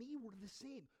 You and me were the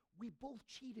same. We both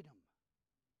cheated him.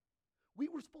 We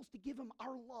were supposed to give him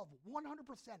our love 100%,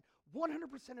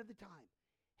 100% of the time.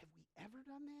 Have we ever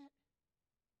done that?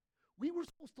 We were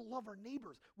supposed to love our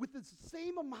neighbors with the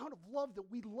same amount of love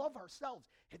that we love ourselves.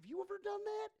 Have you ever done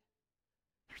that?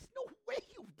 There's no way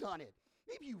you've done it.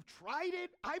 Maybe you've tried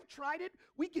it. I've tried it.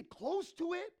 We get close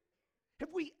to it. Have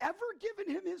we ever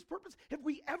given him his purpose? Have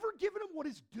we ever given him what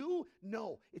is due?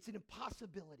 No, it's an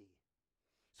impossibility.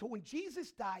 So when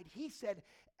Jesus died, he said,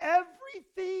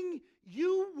 everything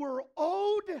you were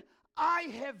owed, I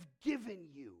have given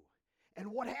you.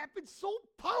 And what happened so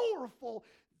powerful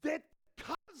that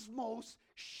cosmos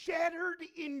shattered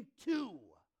in two.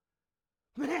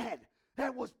 Man,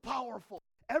 that was powerful.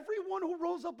 Everyone who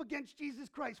rose up against Jesus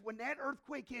Christ, when that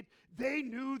earthquake hit, they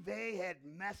knew they had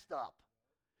messed up.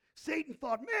 Satan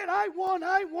thought, man, I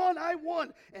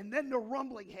won. And then the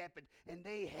rumbling happened, and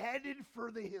they headed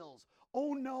for the hills.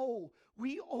 Oh no,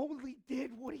 we only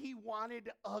did what he wanted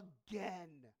again.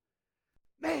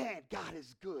 Man, God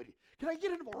is good. Can I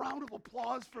get a round of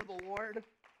applause for the Lord?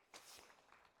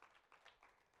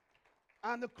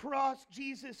 On the cross,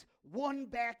 Jesus won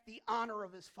back the honor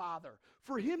of his Father.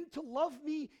 For him to love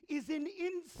me is an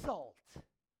insult.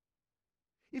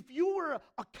 If you were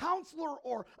a counselor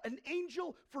or an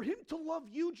angel, for him to love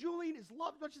you, Julian, as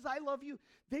much as I love you,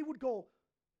 they would go,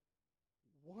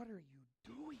 what are you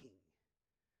doing?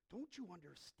 Don't you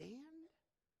understand?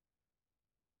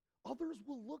 Others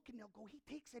will look and they'll go, he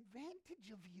takes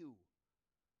advantage of you.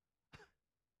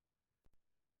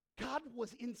 God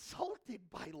was insulted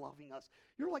by loving us.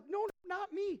 You're like, no,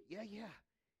 not me. Yeah,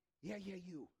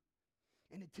 you.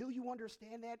 And until you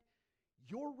understand that,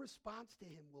 your response to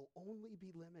him will only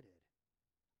be limited.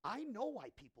 I know why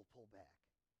people pull back.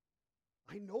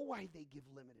 I know why they give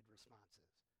limited responses.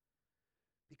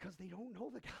 Because they don't know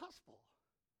the gospel.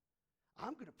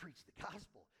 I'm going to preach the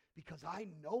gospel because I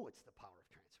know it's the power of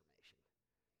transformation.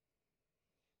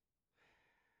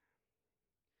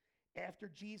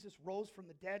 After Jesus rose from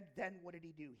the dead, then what did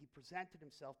he do? He presented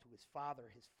himself to his Father.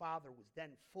 His Father was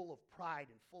then full of pride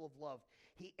and full of love.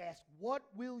 He asked, what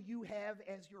will you have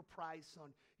as your prize, son?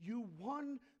 You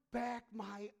won back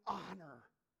my honor,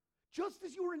 just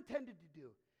as you were intended to do.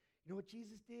 You know what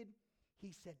Jesus did?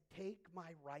 He said, take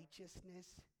my righteousness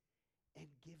and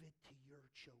give it to your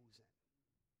chosen.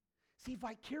 See,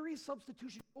 vicarious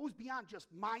substitution goes beyond just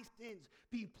my sins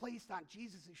being placed on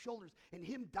Jesus' shoulders and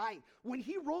him dying. When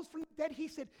he rose from the dead, he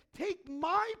said, take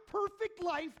my perfect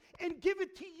life and give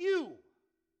it to you.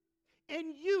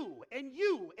 And you, and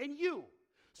you, and you.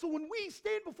 So when we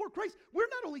stand before Christ, we're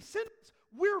not only sinners,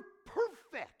 we're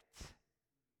perfect.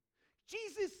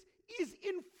 Jesus is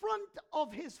in front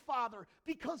of his Father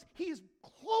because he has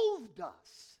clothed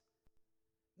us.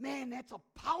 Man, that's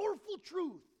a powerful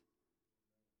truth.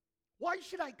 Why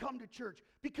should I come to church?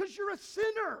 Because you're a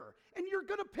sinner and you're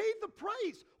going to pay the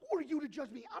price. Who are you to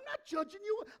judge me? I'm not judging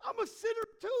you. I'm a sinner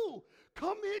too.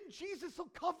 Come in, Jesus will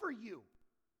cover you.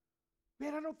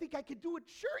 Man, I don't think I can do it.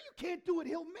 Sure, you can't do it.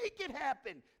 He'll make it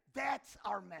happen. That's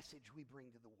our message we bring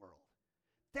to the world.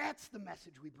 That's the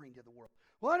message we bring to the world.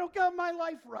 Well, I don't got my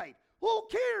life right. Who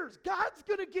cares? God's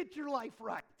going to get your life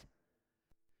right.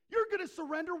 You're going to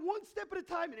surrender one step at a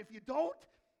time, and if you don't,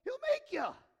 he'll make you.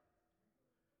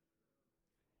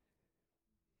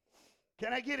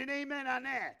 Can I get an amen on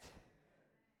that?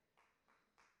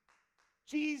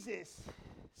 Jesus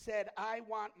said, I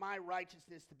want my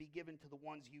righteousness to be given to the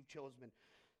ones you've chosen.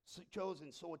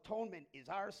 So atonement is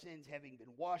our sins having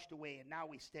been washed away, and now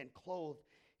we stand clothed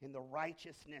in the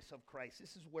righteousness of Christ.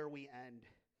 This is where we end.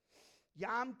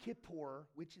 Yom Kippur,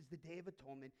 which is the Day of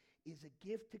Atonement, is a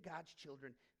gift to God's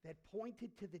children that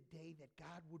pointed to the day that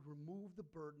God would remove the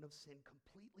burden of sin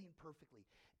completely and perfectly.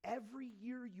 Every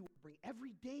year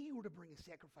every day you were to bring a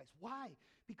sacrifice. Why?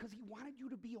 Because he wanted you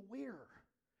to be aware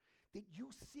that you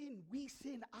sin, we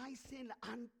sin, I sin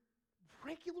on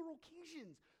regular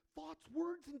occasions, thoughts,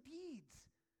 words, and deeds.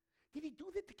 Did he do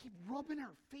that to keep rubbing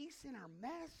our face in our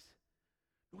mess?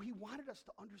 No, he wanted us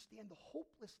to understand the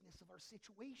hopelessness of our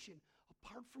situation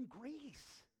apart from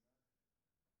grace.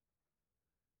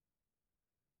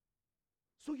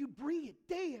 So you'd bring it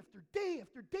day after day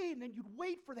after day, and then you'd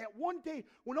wait for that one day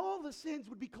when all the sins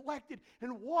would be collected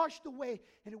and washed away,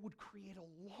 and it would create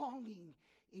a longing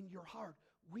in your heart.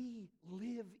 We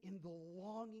live in the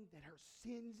longing that our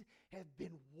sins have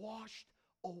been washed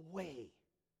away.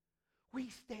 We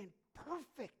stand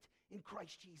perfect in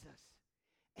Christ Jesus.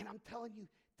 And I'm telling you,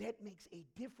 that makes a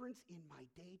difference in my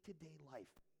day-to-day life.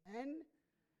 Amen?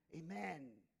 Amen.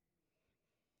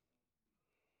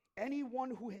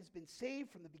 Anyone who has been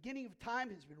saved from the beginning of time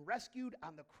has been rescued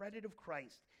on the credit of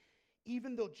Christ.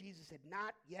 Even though Jesus had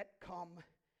not yet come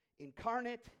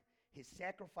incarnate, his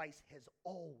sacrifice has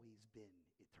always been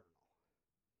eternal.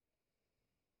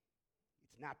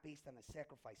 It's not based on the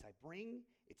sacrifice I bring.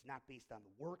 It's not based on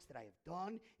the works that I have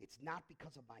done. It's not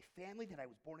because of my family that I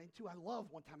was born into. I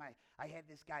love one time I had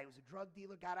this guy who was a drug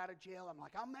dealer, got out of jail. I'm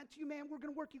like, I'm meant to you, man. We're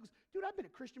going to work. He goes, dude, I've been a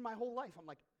Christian my whole life. I'm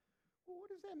like, well, what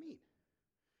does that mean?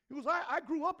 He goes, I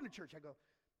grew up in the church. I go,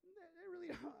 that really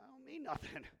don't mean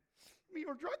nothing. I mean, you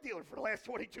were a drug dealer for the last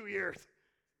 22 years.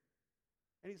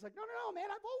 And he's like, no, man,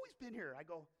 I've always been here. I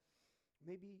go,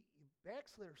 maybe you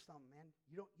backslid or something, man.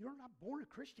 You're not born a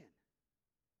Christian.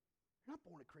 You're not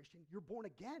born a Christian. You're born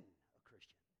again a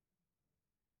Christian.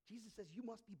 Jesus says you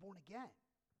must be born again.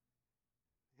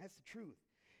 That's the truth.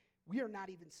 We are not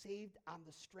even saved on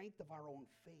the strength of our own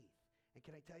faith. And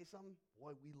can I tell you something?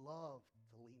 Boy, we love to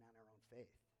lean on our own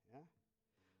faith. Yeah?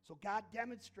 So God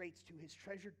demonstrates to his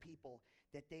treasured people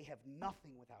that they have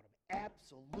nothing without him.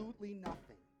 Absolutely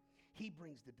nothing. He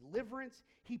brings the deliverance.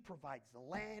 He provides the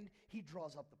land. He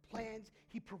draws up the plans.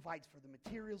 He provides for the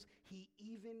materials. He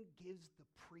even gives the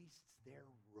priests their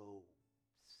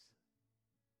robes.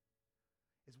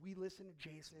 As we listen to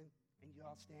Jason, and you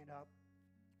all stand up,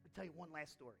 I'll tell you one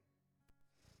last story.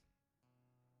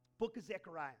 Book of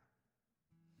Zechariah.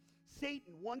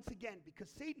 Satan, once again, because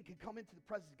Satan can come into the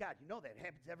presence of God. You know that. It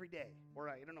happens every day. Or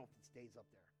I don't know if it stays up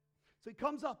there. So he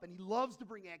comes up and he loves to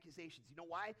bring accusations. You know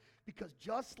why? Because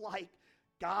just like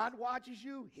God watches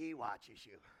you, he watches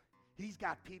you. He's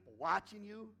got people watching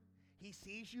you. He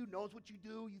sees you, knows what you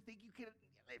do. You think you can.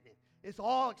 It's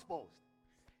all exposed.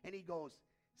 And he goes,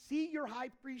 see your high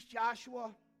priest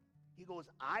Joshua? He goes,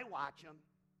 I watch him.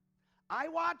 I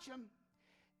watch him.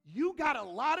 You got a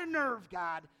lot of nerve,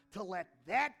 God, to let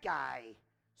that guy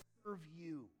serve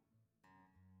you.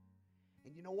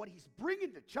 And you know what? He's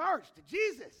bringing the charge to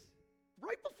Jesus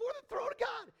right before the throne of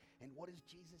God. And what does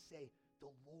Jesus say? The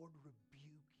Lord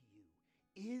rebuke you.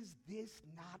 Is this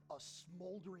not a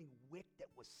smoldering wick that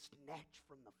was snatched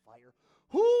from the fire?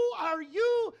 Who are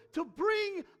you to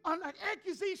bring an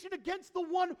accusation against the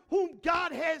one whom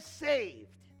God has saved?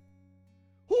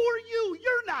 Who are you?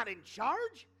 You're not in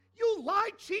charge. You lie,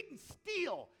 cheat, and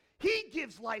steal. He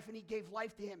gives life, and he gave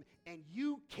life to him, and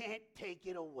you can't take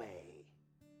it away.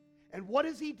 And what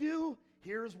does he do?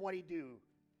 Here's what he do.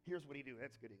 Here's what he do.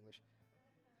 That's good English.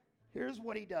 Here's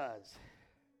what he does.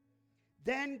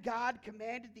 Then God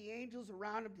commanded the angels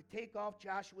around him to take off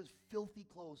Joshua's filthy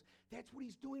clothes. That's what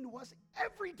he's doing to us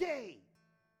every day.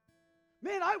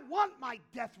 Man, I want my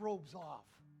death robes off.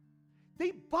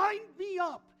 They bind me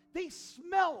up. They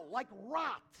smell like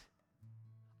rot.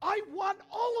 I want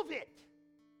all of it.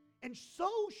 And so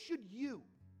should you.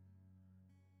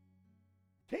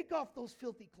 Take off those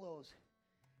filthy clothes.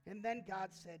 And then God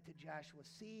said to Joshua,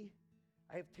 see,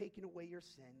 I have taken away your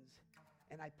sins,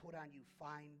 and I put on you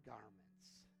fine garments.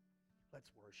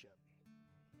 Let's worship.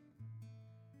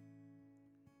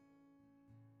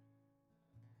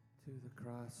 To the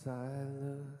cross I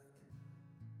look,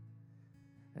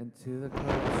 and to the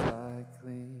cross I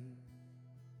cling.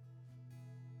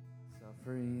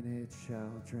 Suffering it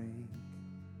shall drink,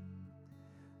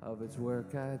 of its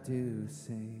work I do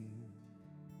sing.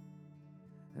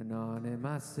 And on it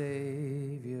my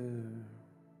Savior,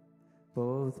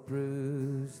 both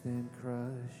bruised and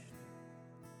crushed,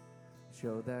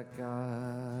 show that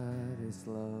God is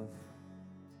love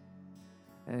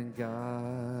and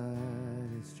God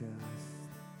is just.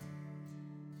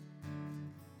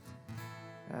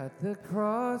 At the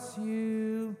cross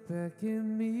you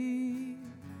beckon me,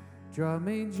 draw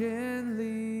me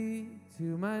gently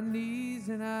to my knees,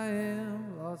 and I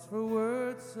am lost for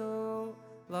words, so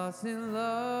lost in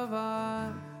love,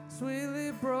 I'm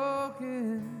sweetly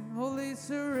broken, wholly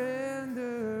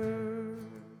surrendered.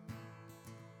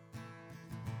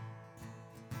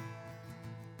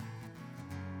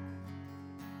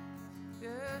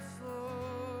 Yes,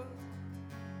 Lord.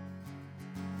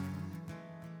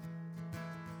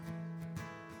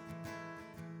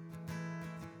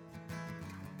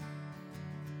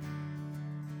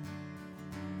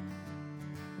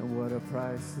 And what a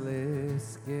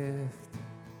priceless gift.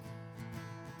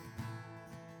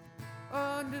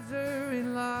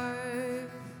 undeserving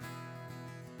life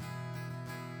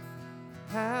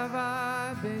have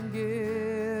I been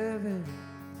given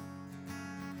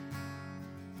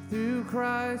through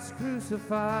Christ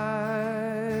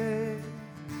crucified.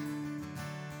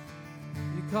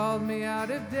 You called me out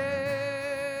of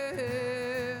death.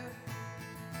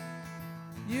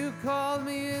 You called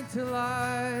me into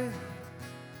life.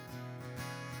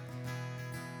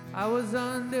 I was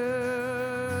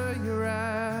under your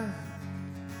wrath.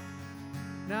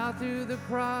 Now through the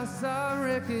cross I'm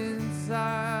reconciled.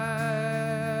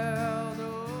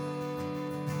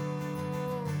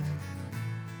 Oh,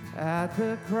 at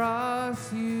the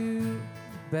cross you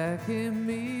beckon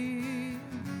me,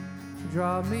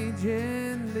 draw me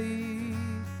gently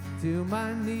to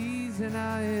my knees, and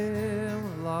I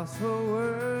am lost for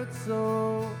words,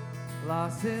 so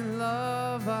lost in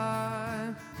love.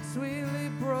 I'm sweetly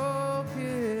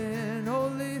broken,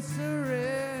 wholly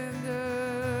surrendered.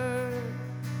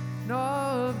 And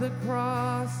all of the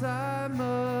cross I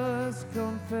must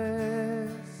confess.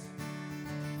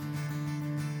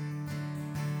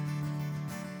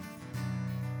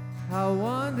 How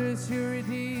wondrous your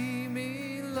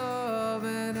redeeming love,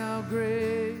 and how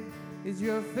great is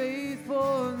your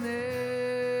faithfulness.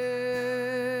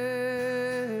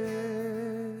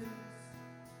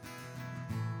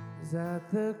 Is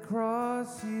at the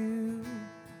cross you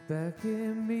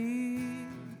beckon me,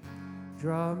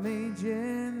 draw me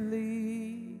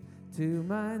gently to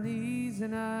my knees,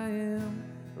 and I am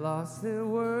lost in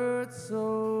words,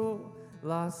 so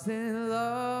lost in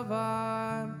love.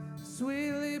 I'm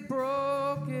sweetly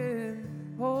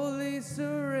broken, wholly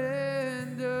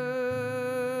surrendered.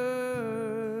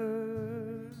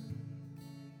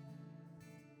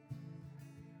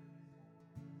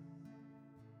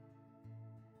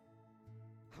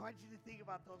 I want you to think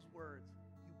about those words.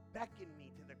 You beckon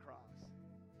me to the cross.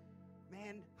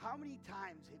 Man, how many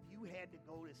times have you had to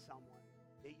go to someone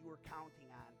that you were counting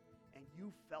on and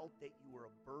you felt that you were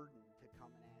a burden to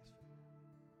come and ask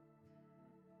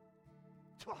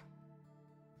for them?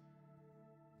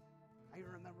 I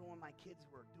remember when my kids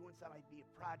were doing something, I'd be at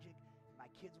a project, and my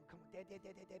kids would come, Dad, I'd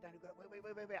go,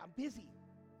 wait, I'm busy.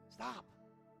 Stop.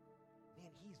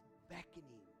 Man, he's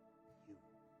beckoning you. You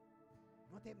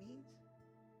know what that means?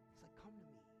 He's like, come to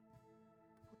me.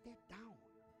 Put that down.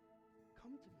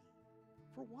 Come to me.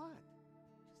 For what?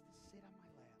 Just to sit on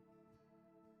my lap.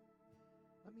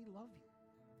 Let me love you.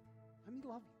 Let me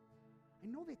love you. I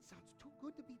know that sounds too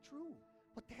good to be true,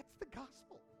 but that's the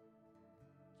gospel.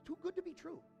 It's too good to be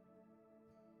true.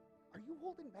 Are you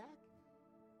holding back?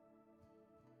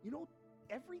 You know,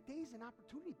 every day is an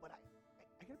opportunity, but I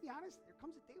got to be honest, there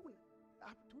comes a day when the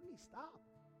opportunities stop.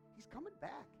 He's coming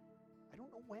back. I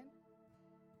don't know when.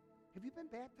 Have you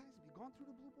been baptized? Have you gone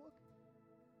through the Blue Book?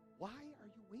 Why are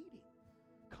you waiting?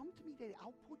 Come to me today.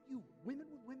 I'll put you,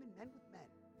 women with women, men with men.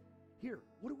 Here,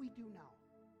 what do we do now?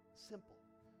 Simple.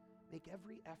 Make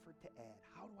every effort to add.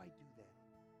 How do I do that?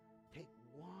 Take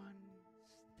one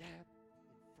step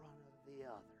in front of the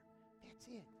other. That's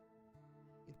it.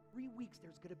 In 3 weeks,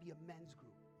 there's going to be a men's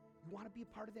group. You want to be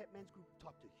a part of that men's group?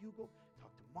 Talk to Hugo,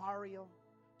 talk to Mario,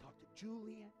 talk to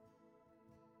Julian.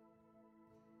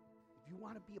 If you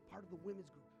want to be a part of the women's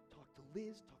group, talk to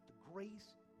Liz, talk to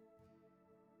Grace,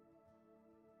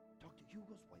 talk to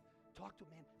Hugo's wife, talk to,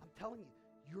 man, I'm telling you,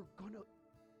 you're going to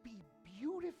be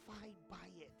beautified by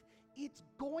it. It's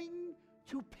going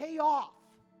to pay off.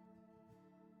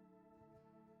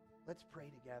 Let's pray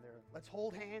together. Let's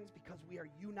hold hands because we are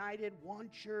united,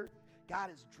 one church. God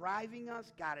is driving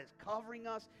us. God is covering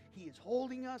us. He is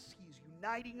holding us. He's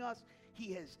uniting us.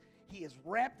 He has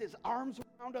wrapped his arms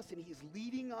around us, and he's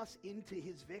leading us into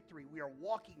his victory. We are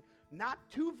walking not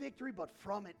to victory, but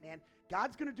from it, man.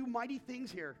 God's going to do mighty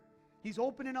things here. He's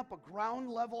opening up a ground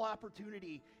level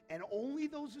opportunity, and only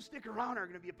those who stick around are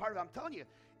going to be a part of it. I'm telling you,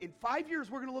 in 5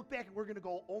 years, we're going to look back and we're going to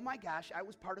go, oh my gosh, I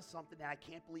was part of something that I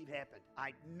can't believe happened.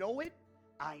 I know it.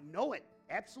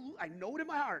 Absolutely. I know it in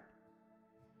my heart.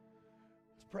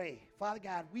 Let's pray. Father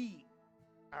God, we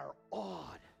are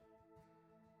awed.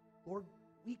 Lord,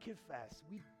 we confess,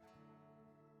 we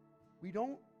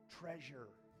don't treasure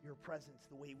your presence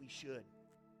the way we should.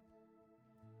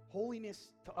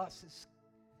 Holiness to us is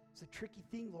a tricky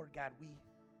thing, Lord God.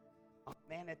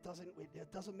 It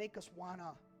doesn't make us want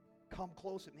to come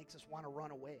close. It makes us want to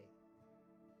run away.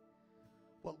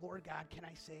 But Lord God, can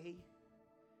I say,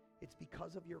 it's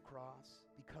because of your cross,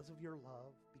 because of your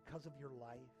love, because of your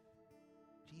life.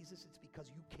 Jesus, it's because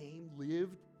you came,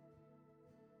 lived,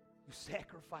 you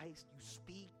sacrificed, you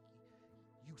speak,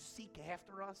 you seek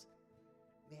after us.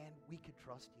 Man, we could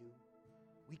trust you.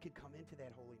 We could come into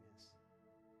that holiness.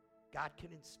 God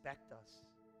can inspect us.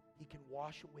 He can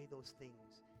wash away those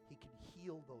things. He can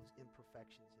heal those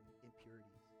imperfections and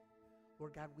impurities.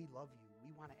 Lord God, we love you.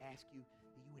 We want to ask you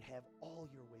that you would have all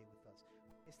your way with us.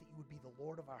 Ask that you would be the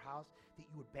Lord of our house, that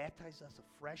you would baptize us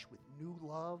afresh with new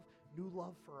love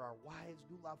for our wives,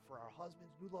 new love for our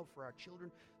husbands, new love for our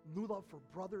children, new love for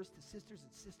brothers to sisters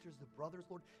and sisters to brothers,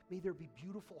 Lord. May there be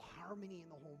beautiful harmony in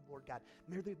the home, Lord God.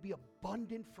 May there be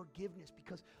abundant forgiveness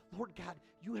because, Lord God,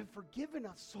 you have forgiven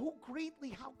us so greatly.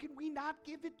 How can we not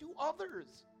give it to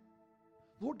others?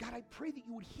 Lord God, I pray that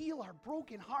you would heal our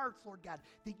broken hearts, Lord God,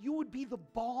 that you would be the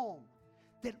balm,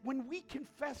 that when we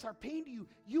confess our pain to you,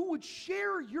 you would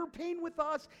share your pain with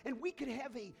us, and we could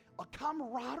have a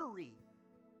camaraderie,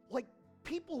 like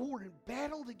people who are in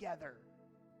battle together.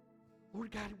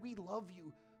 Lord God, we love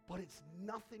you, but it's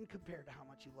nothing compared to how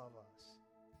much you love us.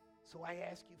 So I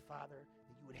ask you, Father,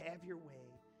 that you would have your way,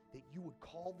 that you would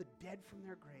call the dead from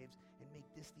their graves and make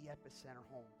this the epicenter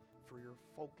home for your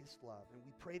focused love. And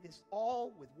we pray this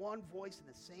all with one voice,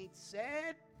 and the saints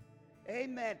said,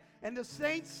 amen. And the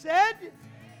saints said,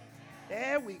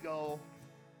 there we go.